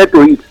Usani reacted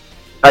to it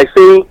by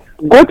saying,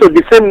 go to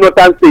the same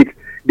northern state.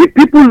 The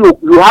people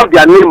who have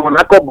their name on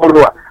ACO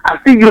borrower are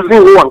still using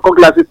hoe and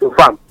cutlasses to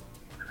farm.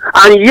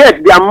 And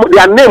yet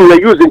their name were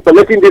used in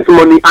collecting this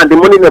money and the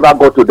money never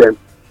got to them.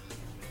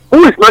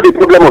 Who is not the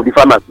problem of the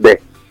farmers there?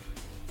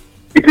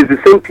 It is the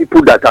same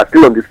people that are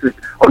still on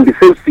the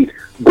same seat,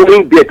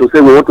 going there to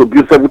say we want to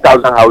build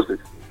 7,000 houses.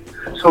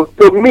 So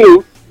to me,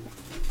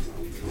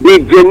 the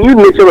genuine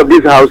nature of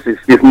these houses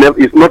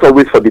is not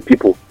always for the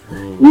people,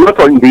 not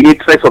on the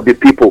interest of the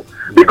people.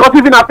 Because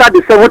even after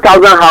the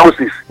 7,000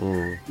 houses,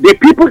 the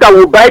people that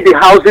will buy the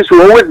houses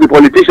will always be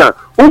politicians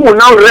who will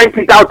now rent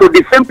it out to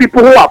the same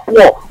people who are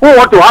poor, who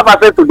want to have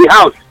access to the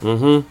house.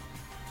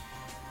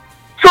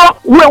 So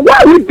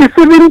why are we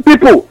deceiving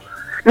people?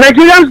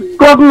 Nigerian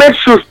government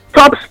should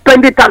stop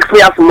spending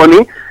taxpayers'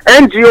 money,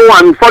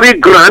 NGO and foreign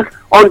grants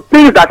on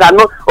things that are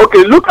not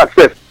okay. Look at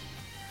first.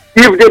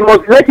 If they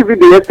must let even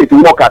the estate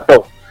work at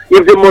all,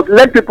 if they must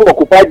let people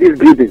occupy these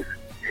buildings,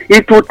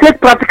 it will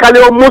take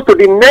practically almost to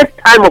the next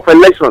time of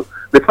election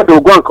before they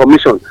will go and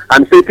commission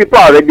and say people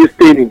are already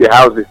staying in the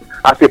houses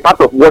as a part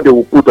of what they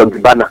will put on the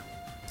banner.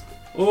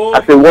 Okay.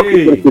 As a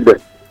working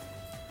incident.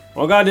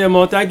 Oga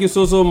Demo, thank you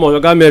so much.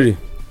 Oga Mary.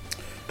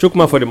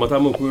 Chukma for the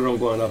Matamu Kuiron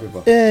go and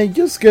paper.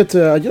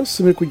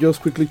 We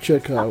just quickly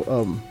check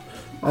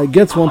I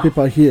get one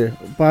paper here,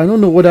 but I don't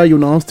know whether you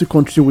now still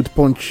continue with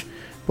Punch.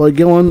 But I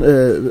get one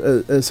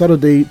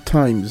Saturday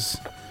Times.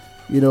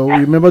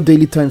 Remember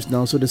Daily Times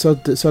now, so the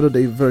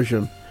Saturday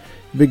version.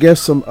 We get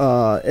some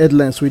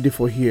headlines ready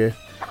for here.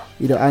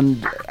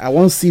 And I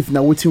want to see if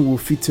now waiting will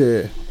fit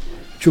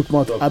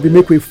Chukmouth. I'll be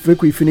make we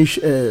finish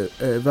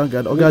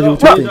Vanguard.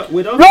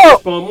 We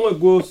don't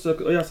go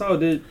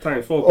Saturday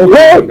Times for the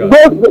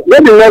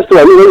next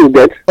one you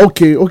get.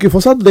 Okay. For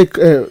Saturday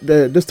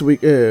this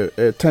week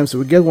Times,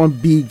 we get one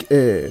big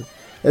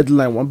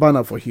headline, one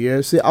banner for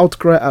here. Say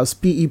outcry as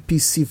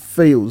PEPC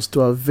fails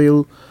to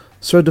avail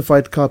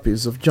certified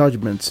copies of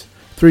judgments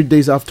 3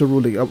 days after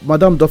ruling.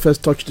 Madam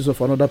Duffers touched this off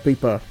another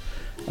paper,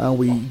 and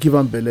we give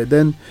them belly.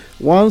 Then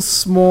one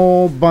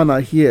small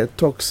banner here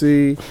talks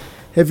say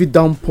heavy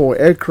downpour,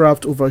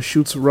 aircraft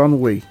overshoots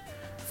runway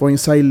for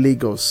inside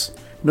Lagos.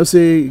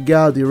 Say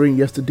the rain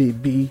yesterday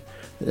be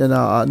and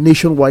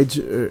nationwide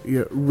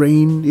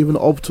rain even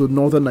up to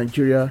northern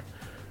Nigeria.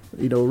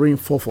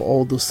 Rainfall for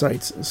all those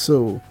sites.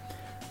 So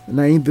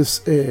now in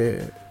this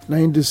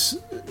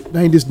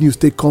news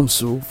take comes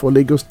through for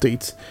Lagos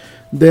State.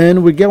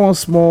 Then we get one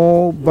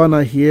small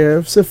banner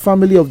here. Say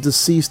family of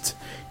deceased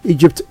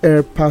Egypt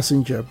Air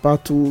passenger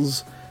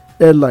battles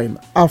airline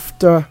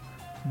after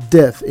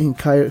death in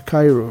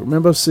Cairo.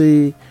 Remember,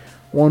 say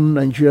one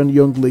Nigerian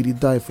young lady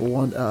died for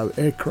one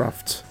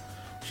aircraft.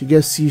 She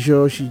gets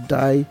seizure, she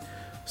died.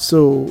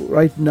 So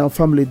right now,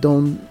 family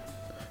don't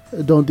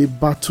they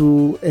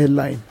battle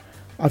airline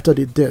after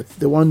the death.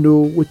 They want to know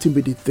what will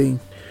be the thing.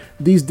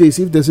 These days,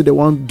 if they say they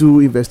want to do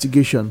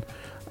investigation,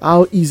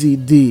 how easy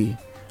they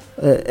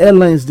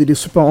airlines did they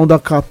super under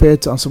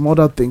carpet and some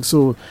other things.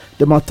 So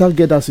the matter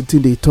get us until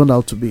they turn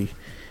out to be.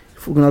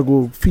 If we're gonna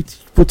go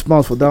put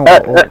mouth for that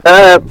one.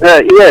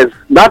 Yes,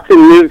 that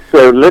means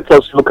let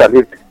us look at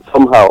it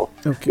somehow.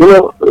 Okay.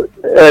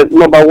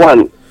 Number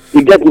one,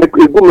 you go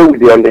with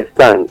the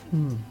understand.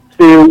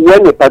 See,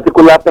 when a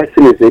particular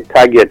person is a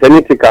target,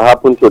 anything can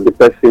happen to the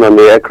person on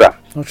the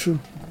aircraft. Not true.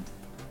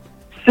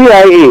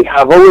 CIA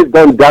have always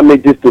done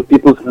damages to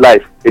people's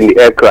life in the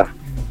aircraft.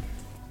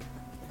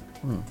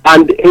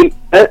 And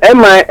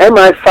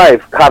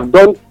MI5 have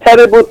done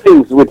terrible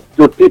things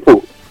to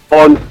people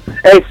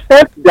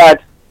except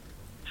that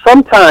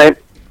sometimes,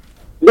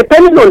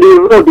 depending on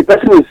the role the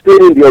person is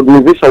playing in the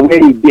organization where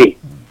he is,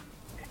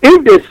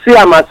 if they see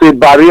him as a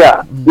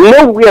barrier,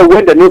 nowhere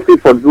where they no fit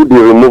for do the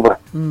removal.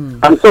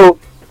 And so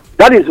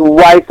that is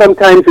why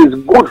sometimes it's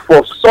good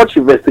for such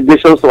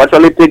investigations to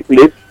actually take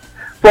place,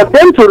 for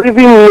them to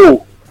even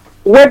know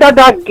whether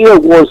that girl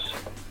was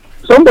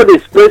somebody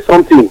spray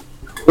something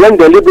when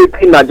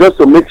deliberately not just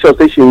to make sure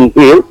say she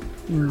inhale,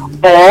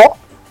 or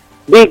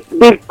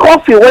the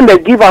coffee when they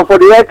give her for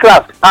the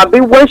aircraft, I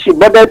mean when she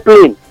boarded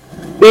plane,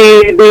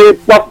 the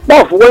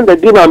puff when they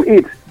give them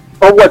eat,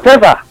 or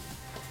whatever,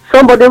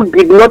 somebody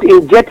did not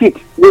inject it.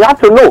 We have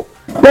to know.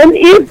 Then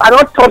if an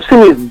autopsy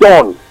is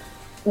done,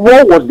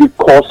 what was the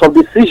cause of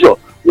the seizure?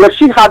 Was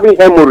she having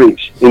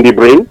hemorrhage in the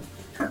brain?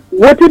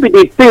 What will be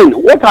the thing?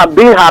 What have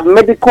been her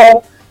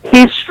medical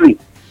history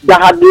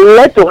that had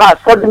led to her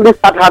suddenly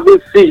start having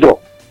seizure?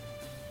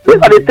 These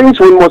are the things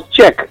we must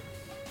check.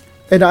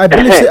 And I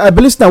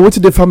believe now what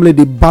the family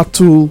they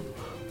battle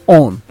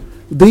on.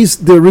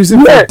 The reason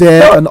for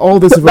death and all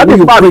this. That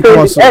is part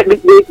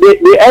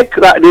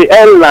the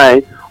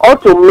airline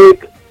ought to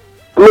make,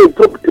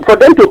 for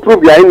them to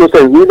prove their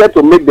innocence, needed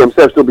to make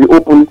themselves to be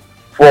open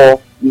for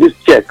this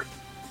check.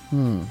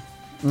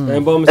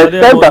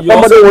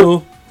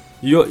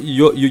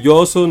 You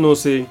also know,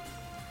 say,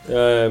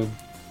 the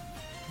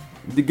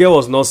girl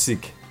was not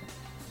sick.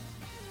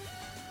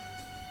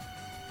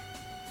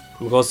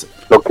 Because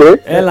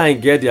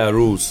airline get their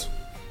rules.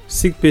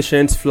 Sick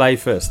patients fly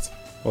first,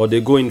 or they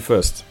go in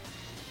first.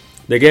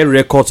 They get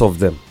records of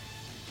them.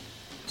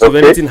 So if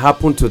anything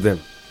happened to them.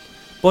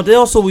 But we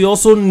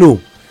also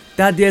know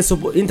that there's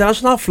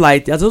international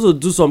flight. You're supposed to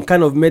do some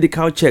kind of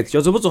medical checks.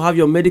 You're supposed to have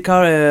your medical,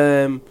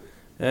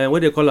 what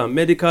do they call them?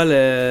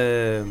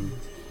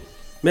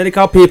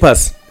 Medical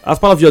papers as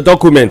part of your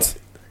document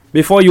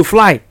before you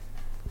fly.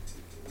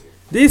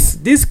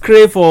 This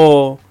crave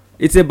for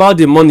it's about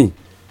the money.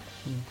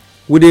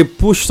 Will they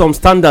push some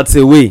standards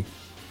away?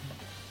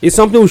 It's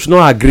something we should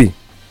not agree.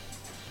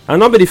 And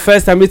not be the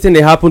first time anything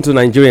they happen to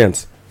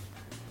Nigerians.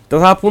 That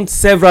happened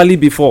severally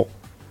before.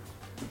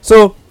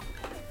 So,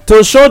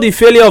 to show the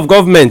failure of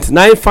government,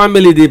 9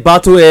 family they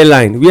battle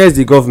airline. Where is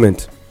the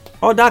government?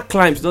 Other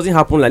climbs doesn't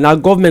happen like now.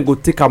 Government go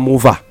take them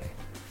over.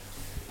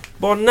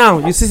 But now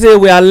you see, say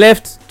we are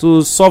left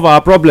to solve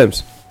our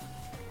problems.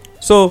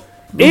 So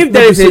if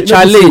there is a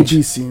challenge,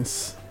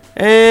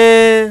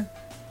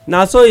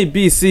 now so it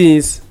be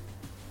since.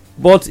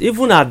 But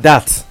even at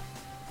that,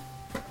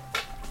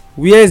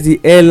 where is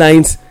the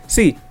airlines?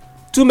 See,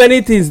 too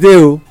many things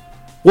there.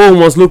 what we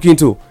must look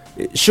into.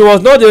 She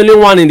was not the only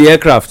one in the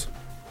aircraft.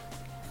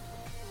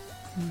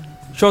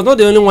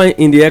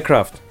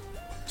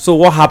 So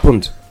what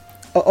happened?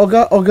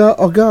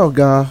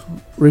 Oga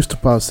raised to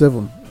power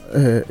 7.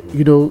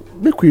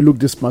 Make we look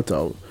this matter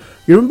out.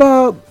 You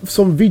remember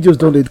some videos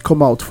don't they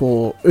come out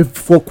for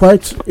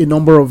quite a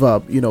number of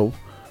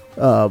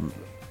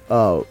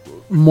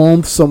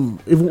months, some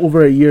even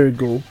over a year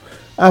ago,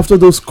 after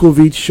those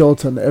COVID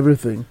shots and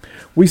everything.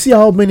 We see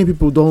how many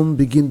people don't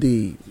begin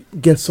the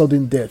get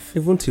sudden death.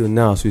 Even till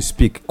now, as we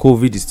speak,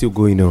 COVID is still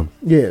going on.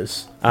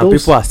 Yes. And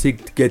people are still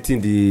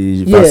getting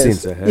the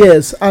vaccines.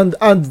 Yes, and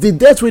the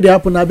deaths will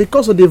happen now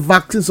because of the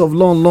vaccines of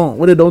long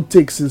when they don't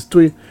take since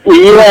 3.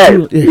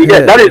 That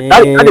is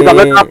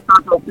another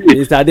part of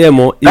it. Mr.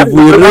 Demo,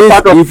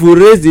 if we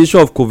raise the issue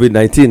of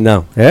COVID-19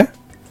 now,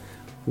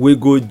 we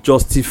go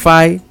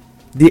justify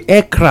the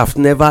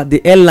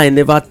airline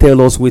never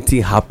tell us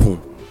wetin happen.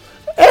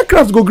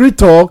 Aircraft go gree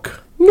talk.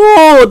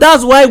 No,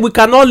 that's why we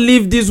cannot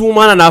leave this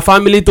woman and her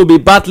family to be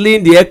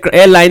battling the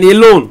airline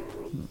alone.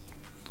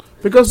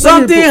 Because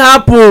something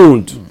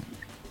happened.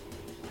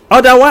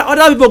 Otherwise,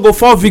 other people go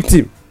fall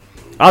victim.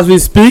 As we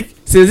speak,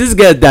 since this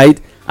girl died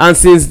and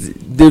since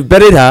they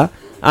buried her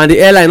and the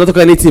airline not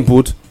taking anything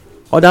put,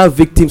 other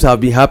victims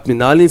have been happening.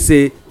 Now, only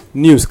say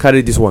news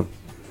carry this one.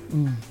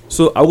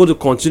 So I'm going to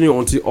continue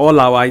until all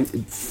our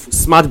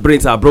smart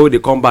brains are broke. They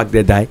come back,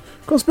 they die.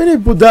 Because many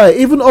people die,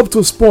 even up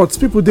to sports.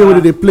 People there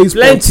when they play sports.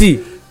 Plenty.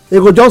 They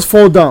go just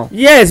fall down.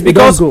 Yes,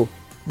 because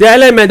the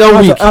element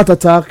don't weak. Heart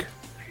attack.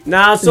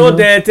 Now, so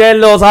they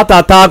tell us heart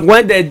attack.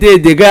 When they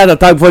did, they get heart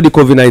attack before the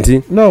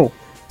COVID-19. No.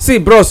 See,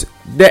 bros,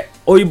 the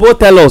Oyibo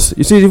tell us.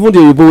 You see, even the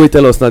Oyibo will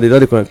tell us now, they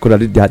don't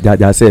contradict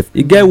themselves.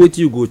 You get what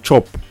you go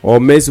chop, or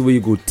medicine where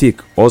you go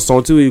take, or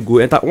something where you go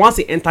enter. Once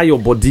it enter your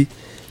body,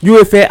 you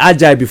will feel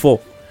agile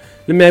before.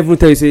 Let me even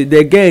tell you, say,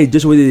 they get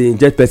just when they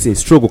inject person,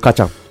 stroke will catch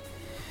them.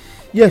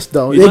 Yes,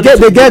 now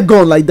they get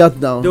gone like that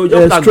now. They will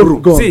just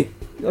gone. See,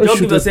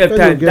 just give yourself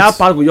time. That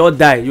part will just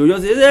die. You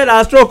just say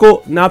that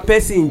stroke. Now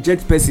person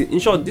inject person. In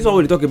short, this is what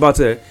we talk about.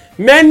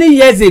 Many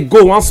years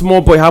ago, one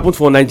small boy happened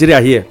for Nigeria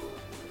here.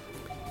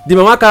 The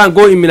mama can't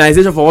go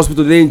immunization for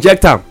hospital. They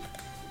inject him,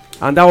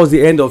 and that was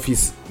the end of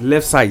his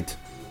left side.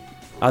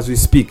 As we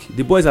speak,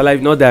 the boy is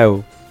alive, not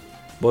die.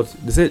 But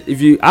they said if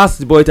you ask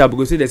the boy,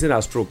 because they say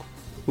that stroke.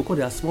 Because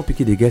they are small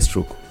pikin, they get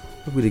stroke.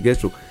 People they get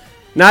stroke.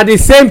 Now the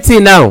same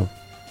thing now.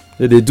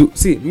 They do.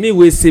 See, me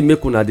we say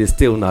make una dey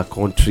stay in our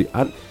country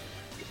and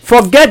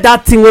forget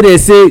that thing where they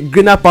say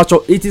greener pasture.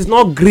 It is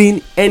not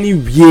green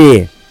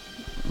anywhere.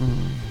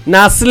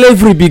 Now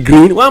slavery be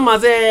green. One man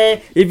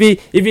say if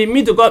he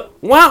meet to God,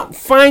 one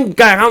fine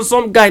guy,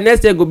 handsome guy,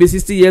 next year go be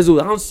 60 years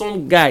old.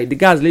 Handsome guy. The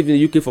guy has lived in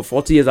the UK for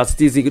 40 years as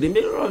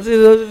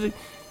citizen.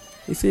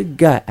 He said,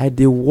 guy, I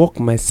dey work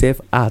myself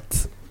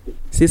out.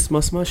 Say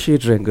small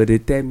children go they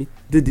tell me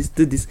do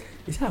this.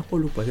 He say I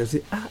call look person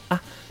say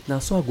now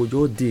so I go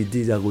just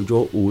this I go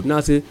just old. Now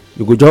say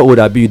you go just old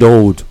abi you don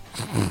old.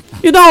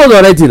 You don old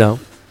already now.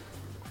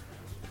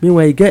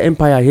 Meanwhile you get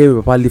empire here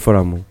with papa live for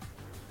am.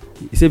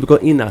 He say because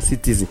he na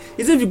citizen.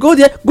 He say if you go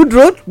there good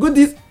road good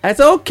this. I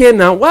say okay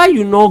now why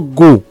you not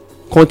go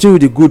continue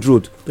with the good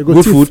road. They go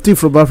good food thief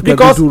from Africa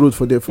because do road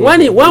for there.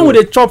 When would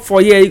they chop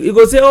for here he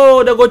go say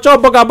oh they go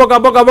chop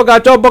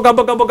boga chop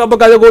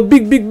boga they go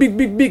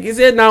big. He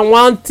say now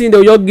one thing they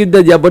will just give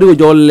them their body will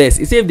just less.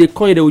 He say if they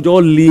come here they will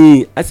just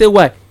lean. I say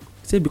why? He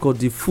say because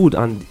the food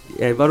and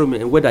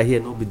environment and weather here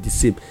not be the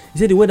same. He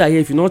say the weather here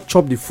if you not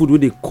chop the food wey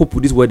dey cope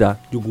with this weather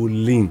you go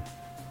lean.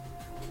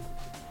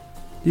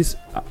 This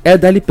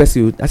elderly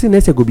person I say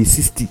next year go be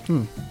 60.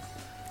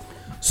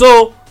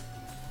 So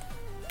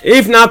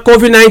if na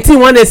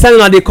COVID-19 when they sell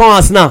una dey come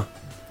house now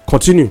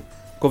continue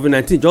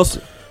COVID-19 just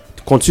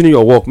continue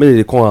your work make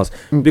they come house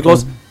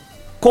because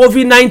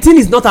COVID-19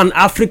 is not an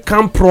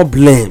African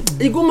problem.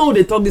 E go make we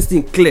dey talk this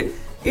thing clear.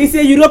 It's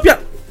a European.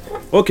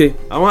 Okay,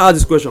 I wan ask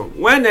this question.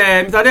 When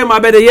Mr.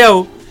 Demabe dey here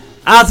o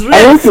as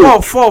rain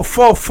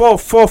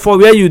fall for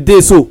where you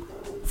dey so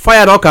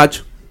fire don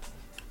catch.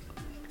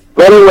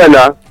 Very well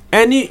na.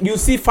 You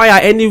see fire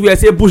anywhere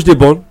say bush dey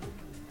burn.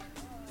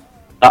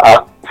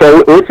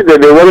 So wetin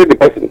dey worry the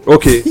person.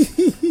 Okay.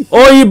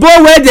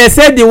 Oyibo wey dey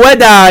say the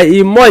weather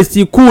e moist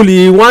e cool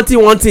e one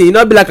thing e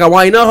no be like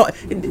our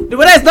the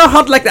weather is not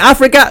hot like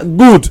Africa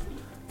good.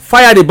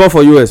 Fire dey burn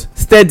for US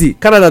steady.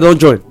 Canada don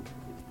join.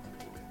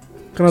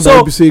 Canada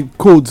so be say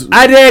cold.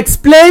 I dey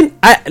explain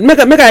make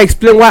I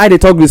explain why I dey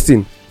talk this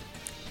thing.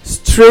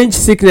 Strange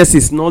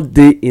sicknesses not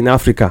dey in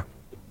Africa.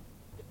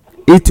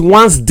 It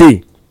once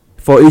dey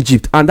for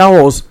Egypt and that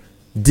was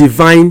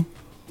divine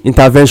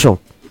intervention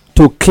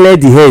to clear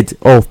the head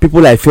of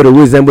people like Pharaoh wey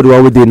resemble the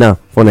one wey dey now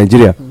for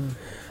Nigeria.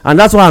 And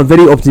that's why I'm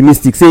very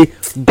optimistic say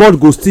God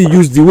go still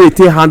use the way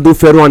take handle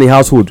Pharaoh and the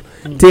household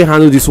take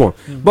handle this one.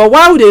 But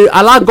why would they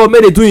allow God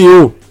make they do im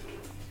own?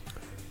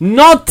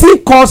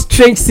 Nothing cause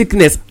strange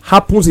sickness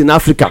happens in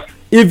Africa.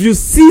 If you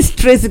see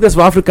strange sickness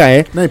for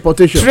Africa na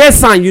importation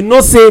trace am you know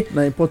say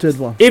na imported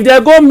one. If they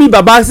go meet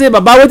baba say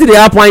baba wetin dey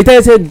happen and he tell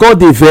you say God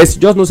dey vex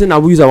just know say na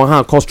we use our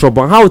hand cause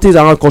trouble and how we take use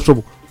our hand cause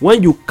trouble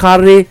when you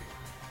carry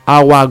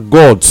our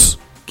gods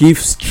give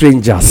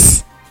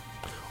strangers,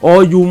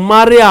 or you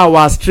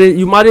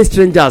marry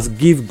strangers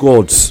give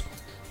gods.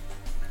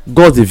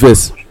 God the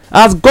verse.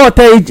 As God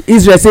tell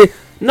Israel say,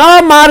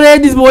 no marry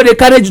this boy dey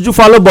carry juju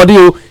follow body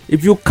o.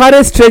 If you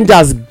carry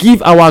strangers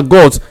give our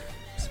gods,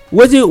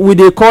 wetin we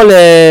dey call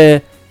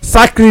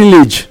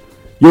sacrilege.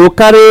 You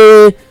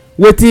carry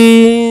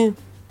wetin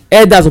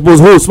elder suppose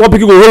hold, small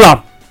pikin go hold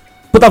am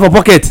put am for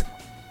pocket.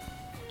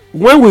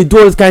 When we do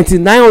all this kind of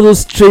thing, na all those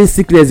strange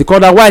sickness dey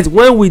come. Otherwise,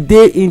 when we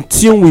dey in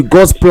tune with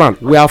God's plan,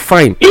 we are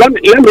fine. Let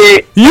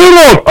me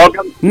Europe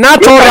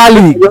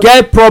naturally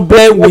get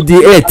problem with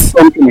the earth.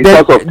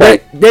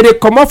 They dey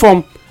comot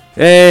from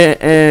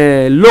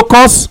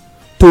locusts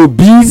to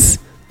bees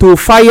to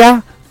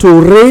fire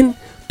to rain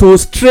to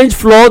strange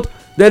flood.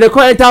 Then they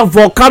come enter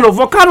volcano.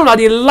 Volcano na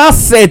the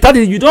last set. That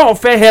is, you don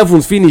offend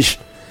heavens finish.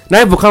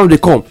 Now volcano dey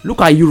come.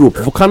 Look at Europe.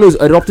 Volcano is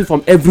erupting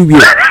from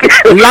everywhere.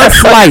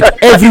 Landslide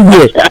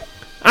everywhere.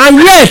 And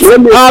yet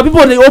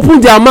people dey open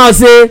their mouth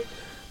say,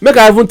 make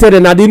I even tell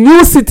them now, the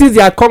new cities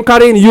they are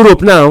conquering in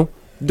Europe now,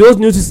 those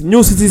new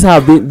cities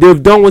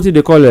they've done what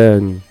they call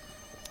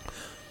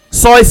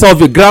soil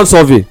survey, ground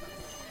survey.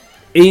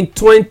 In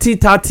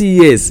 20-30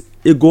 years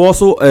it go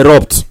also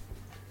erupt.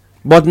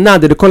 But now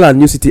they call it a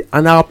new city,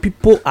 and our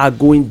people are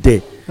going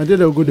there.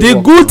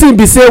 The good thing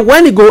be say,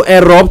 when it go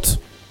erupt,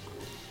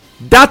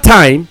 that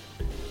time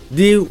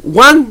the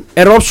one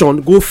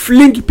eruption go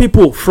fling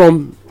people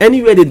from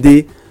anywhere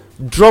they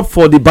drop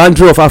for the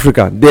boundary of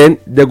Africa. Then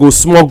they go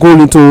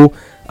smuggle into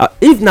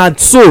if not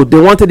so they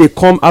wanted to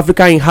come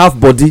Africa in half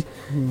body,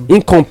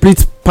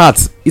 incomplete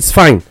parts, it's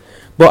fine.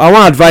 But I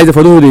want to advise you,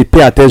 for those who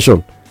pay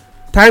attention,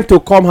 time to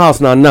come house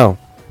now,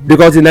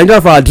 because the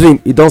Nigeria for our dream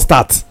it don't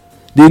start.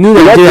 The new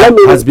Nigeria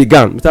has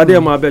begun. Mr.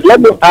 Adeyemo,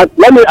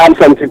 let me add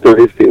something to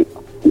this thing.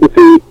 You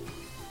see,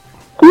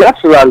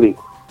 naturally,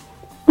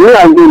 we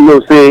and you know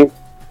say,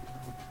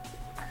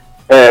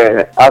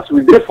 as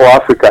we did for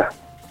Africa,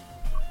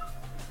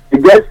 you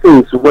get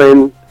things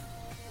when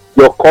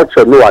your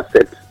culture no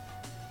accept.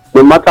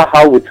 No matter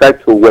how we try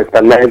to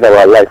westernize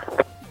our life,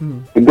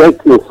 you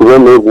get things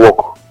when we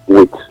work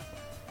with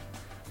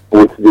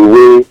the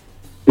way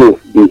things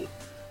be.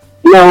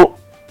 Now,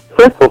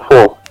 first of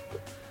all,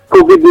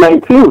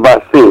 COVID-19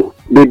 vaccine,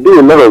 they do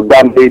a lot of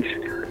damage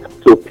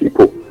to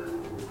people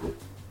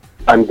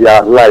and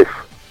their life.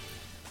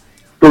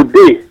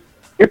 Today,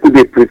 people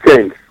they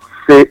pretend,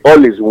 say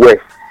all is well.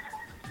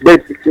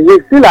 But we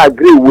still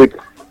agree with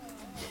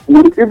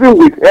even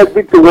with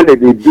everything when they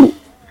do.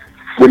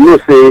 We know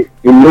say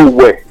in no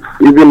way,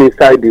 even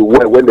inside the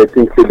well when they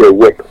think say they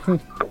work.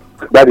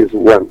 That is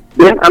one.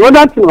 Then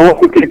another thing I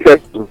want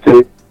to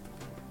say,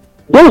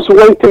 those who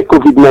want to take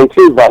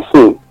COVID-19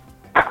 vaccine,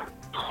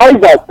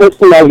 I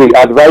personally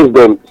advise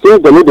them,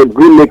 since they need to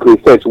go make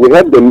research, we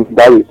help them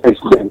that research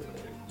then.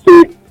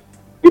 So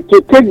it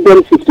will take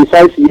them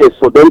 55 years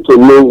for them to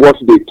know what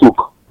they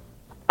took.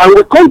 And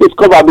we can't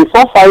discover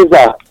before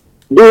Pfizer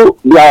do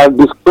their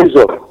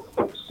disclosure,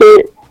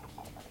 say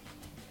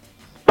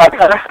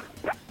that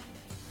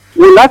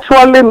will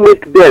actually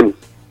make them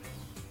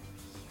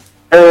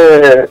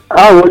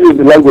how will use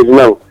the language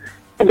now?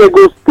 They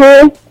go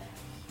stay,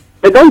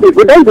 we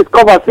don't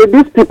discover say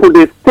these people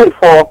they stay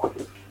for.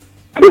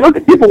 You know,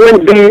 the people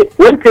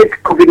when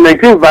take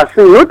COVID-19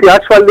 vaccine, they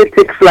actually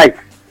take flight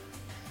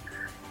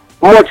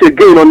much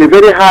again on a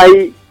very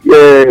high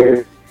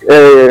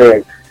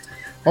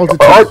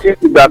altitude,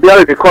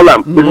 they call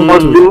them.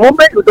 Because the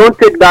moment you don't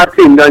take that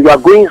thing, then you are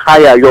going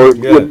higher, your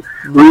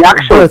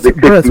reactions they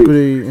take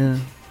place.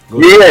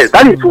 Yes,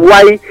 that is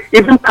why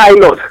even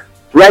pilots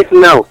right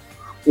now,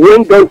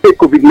 when don't take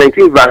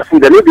COVID-19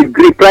 vaccine, they need to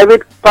agree.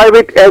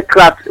 Private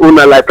aircraft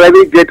owner, like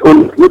private jet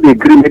owners, no they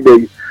agree make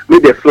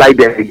they fly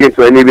there again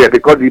to anywhere,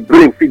 because the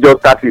brain still just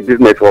start the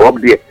business for up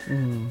there.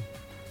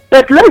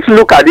 But let's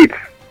look at it.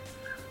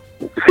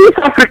 Since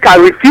Africa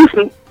refused,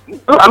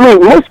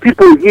 most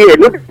people here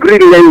not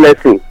really learn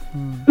lesson.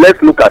 Let's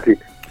look at it.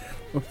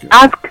 Okay.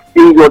 Ask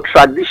in your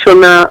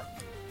traditional,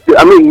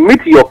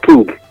 meet your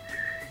king.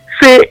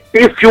 Say,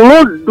 if you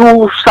won't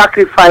do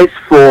sacrifice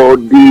for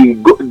the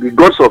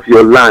gods of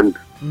your land,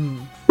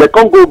 they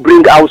can't go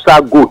bring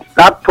Hausa goat,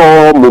 that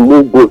tall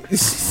mumu goat.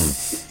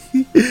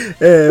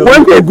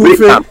 When they bring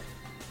them,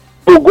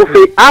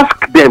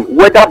 ask them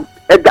whether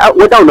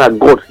on a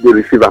god they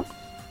receive them.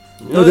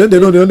 No, they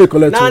only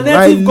collect. Why are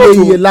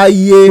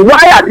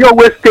they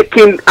always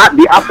taking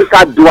the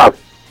Africa dwarf?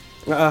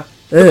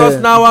 Because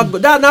now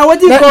what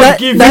did God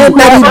give you?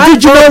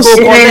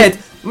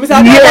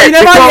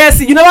 Indigenous.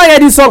 You never hear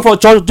this song for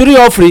church during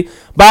offering.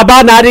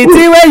 Baba, now the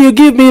thing where you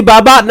give me,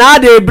 Baba, now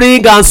they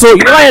bring and so. You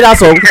never hear that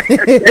song? You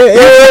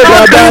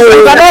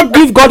cannot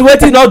give God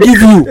what he not give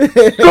you.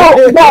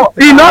 So, no,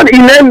 in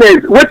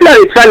earnest, what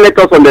they try to let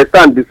us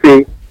understand to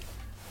say,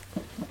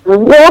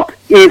 what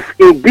is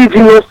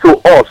indigenous to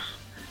us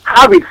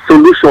have its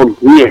solution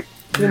here.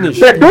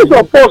 But those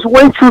of us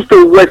when choose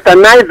to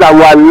westernize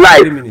our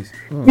life,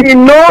 He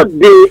know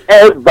they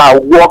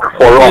ever work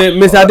for us.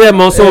 Mr. Dem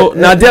also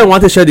now dem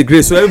want to share the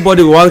grace, so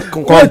everybody want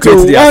complete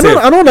themselves.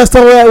 I don't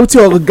understand why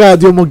Oga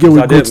Adeomo get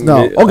with goat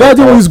now. Oga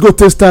Adeomo use goat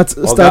to start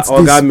this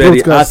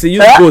podcast. As he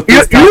use goat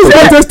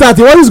to start,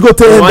 he want use goat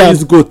to end them.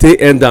 Use goat to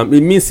end them.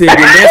 It means say the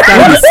next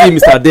time you see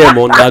Mr. Dem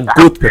on that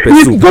goat pepper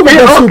soup.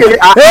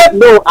 Okay,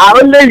 no, I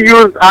only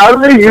use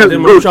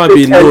goat to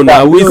end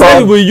them. We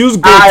say we use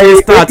goat to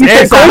start.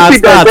 Enter.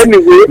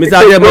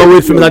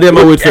 Mr. Dem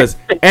wait first.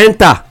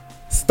 Enter.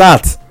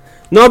 Start.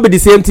 Not be the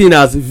same thing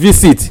as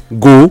visit.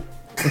 Go.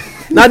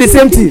 Not the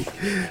same thing.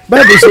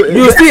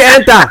 You still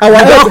enter.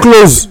 Our door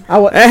close.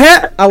 Our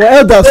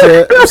elders,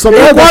 some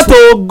elders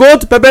to go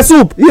to pepper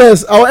soup.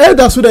 Yes, our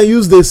elders would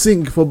use they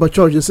sing for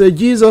church. They say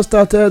Jesus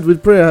started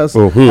with prayers.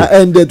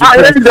 Ended with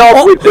prayers.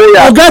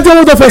 Oga Adeomo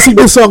would have sing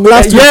this song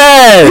last week.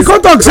 Yes. He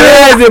can't talk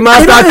say the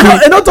master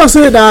key. He don't talk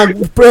say that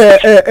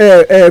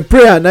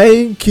prayer na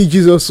key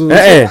Jesus. I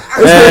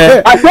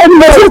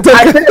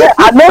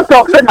don't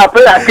talk say that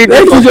prayer key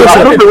Jesus.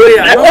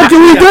 Okay,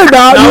 we did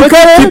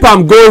now. Keep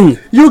am going.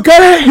 You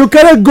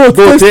carry goat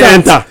to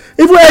enter.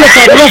 Even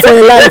elephant run for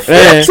your life.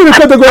 See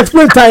the go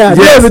explain tire.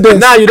 Yes.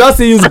 Now you don't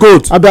see use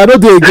goat. I don't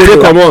do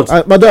again. Come on,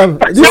 madam.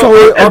 This one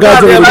we Oga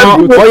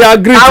Adeomo. Oh, you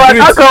agree?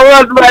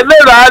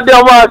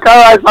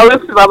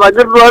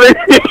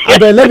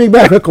 Let me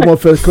back come on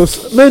first,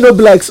 because may no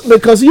blacks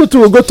because you two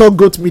will go talk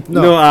goat meat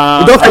now. No,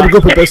 you don't have to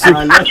go pepper soup.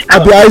 I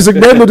be Isaac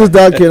name this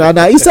dark and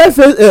I inside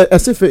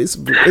face.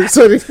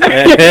 Sorry.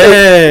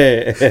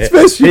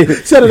 Especially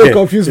see I don't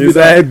confuse me.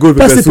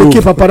 That's people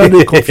keep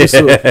apparently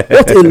confused.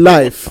 What a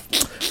life.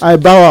 I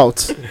bow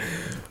out.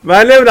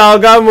 My name is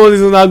Oga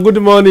Moses.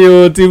 Good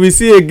morning. Till we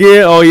see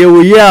again or you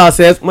will hear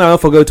ourselves. Don't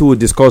forget what we will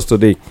discuss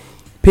today.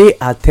 Pay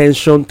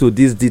attention to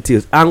these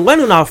details. And when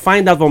you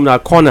find out from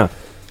that corner,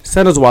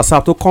 send us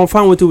WhatsApp to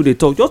confirm what they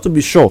talk. Just to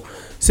be sure.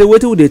 Say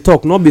what they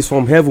talk, not be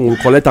from heaven we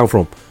collect them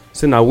from.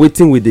 Say now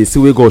waiting with the see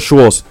we go show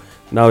us.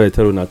 Now we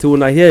tell you now. Till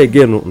we hear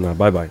again.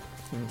 Bye bye.